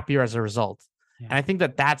 I'm happier as a result. Yeah. And I think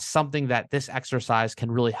that that's something that this exercise can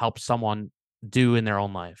really help someone do in their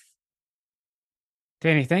own life.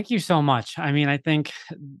 Danny, thank you so much. I mean, I think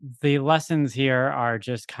the lessons here are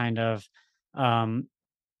just kind of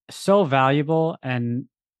so valuable. And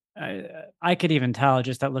I could even tell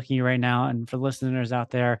just at looking at you right now, and for listeners out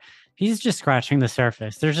there, he's just scratching the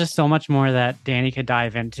surface. There's just so much more that Danny could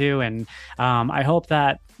dive into. And I hope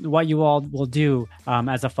that what you all will do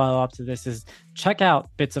as a follow-up to this is check out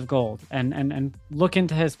Bits of Gold and look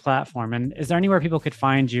into his platform. And is there anywhere people could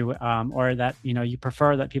find you or that, you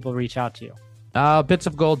prefer that people reach out to you?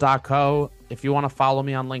 Bitsofgold.co. If you want to follow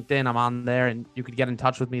me on LinkedIn, I'm on there, and you could get in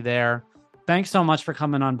touch with me there. Thanks so much for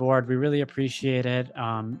coming on board. We really appreciate it.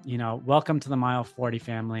 Welcome to the Mile 40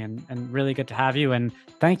 family, and really good to have you. And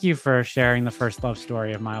thank you for sharing the first love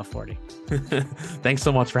story of Mile 40. Thanks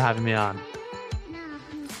so much for having me on.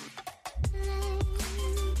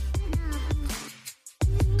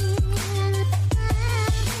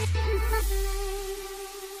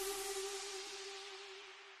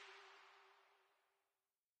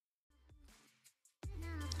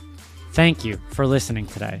 Thank you for listening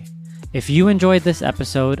today. If you enjoyed this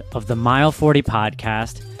episode of the Mile 40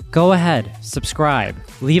 podcast, go ahead, subscribe,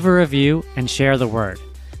 leave a review, and share the word.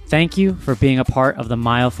 Thank you for being a part of the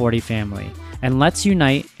Mile 40 family, and let's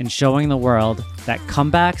unite in showing the world that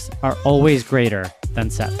comebacks are always greater than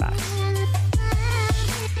setbacks.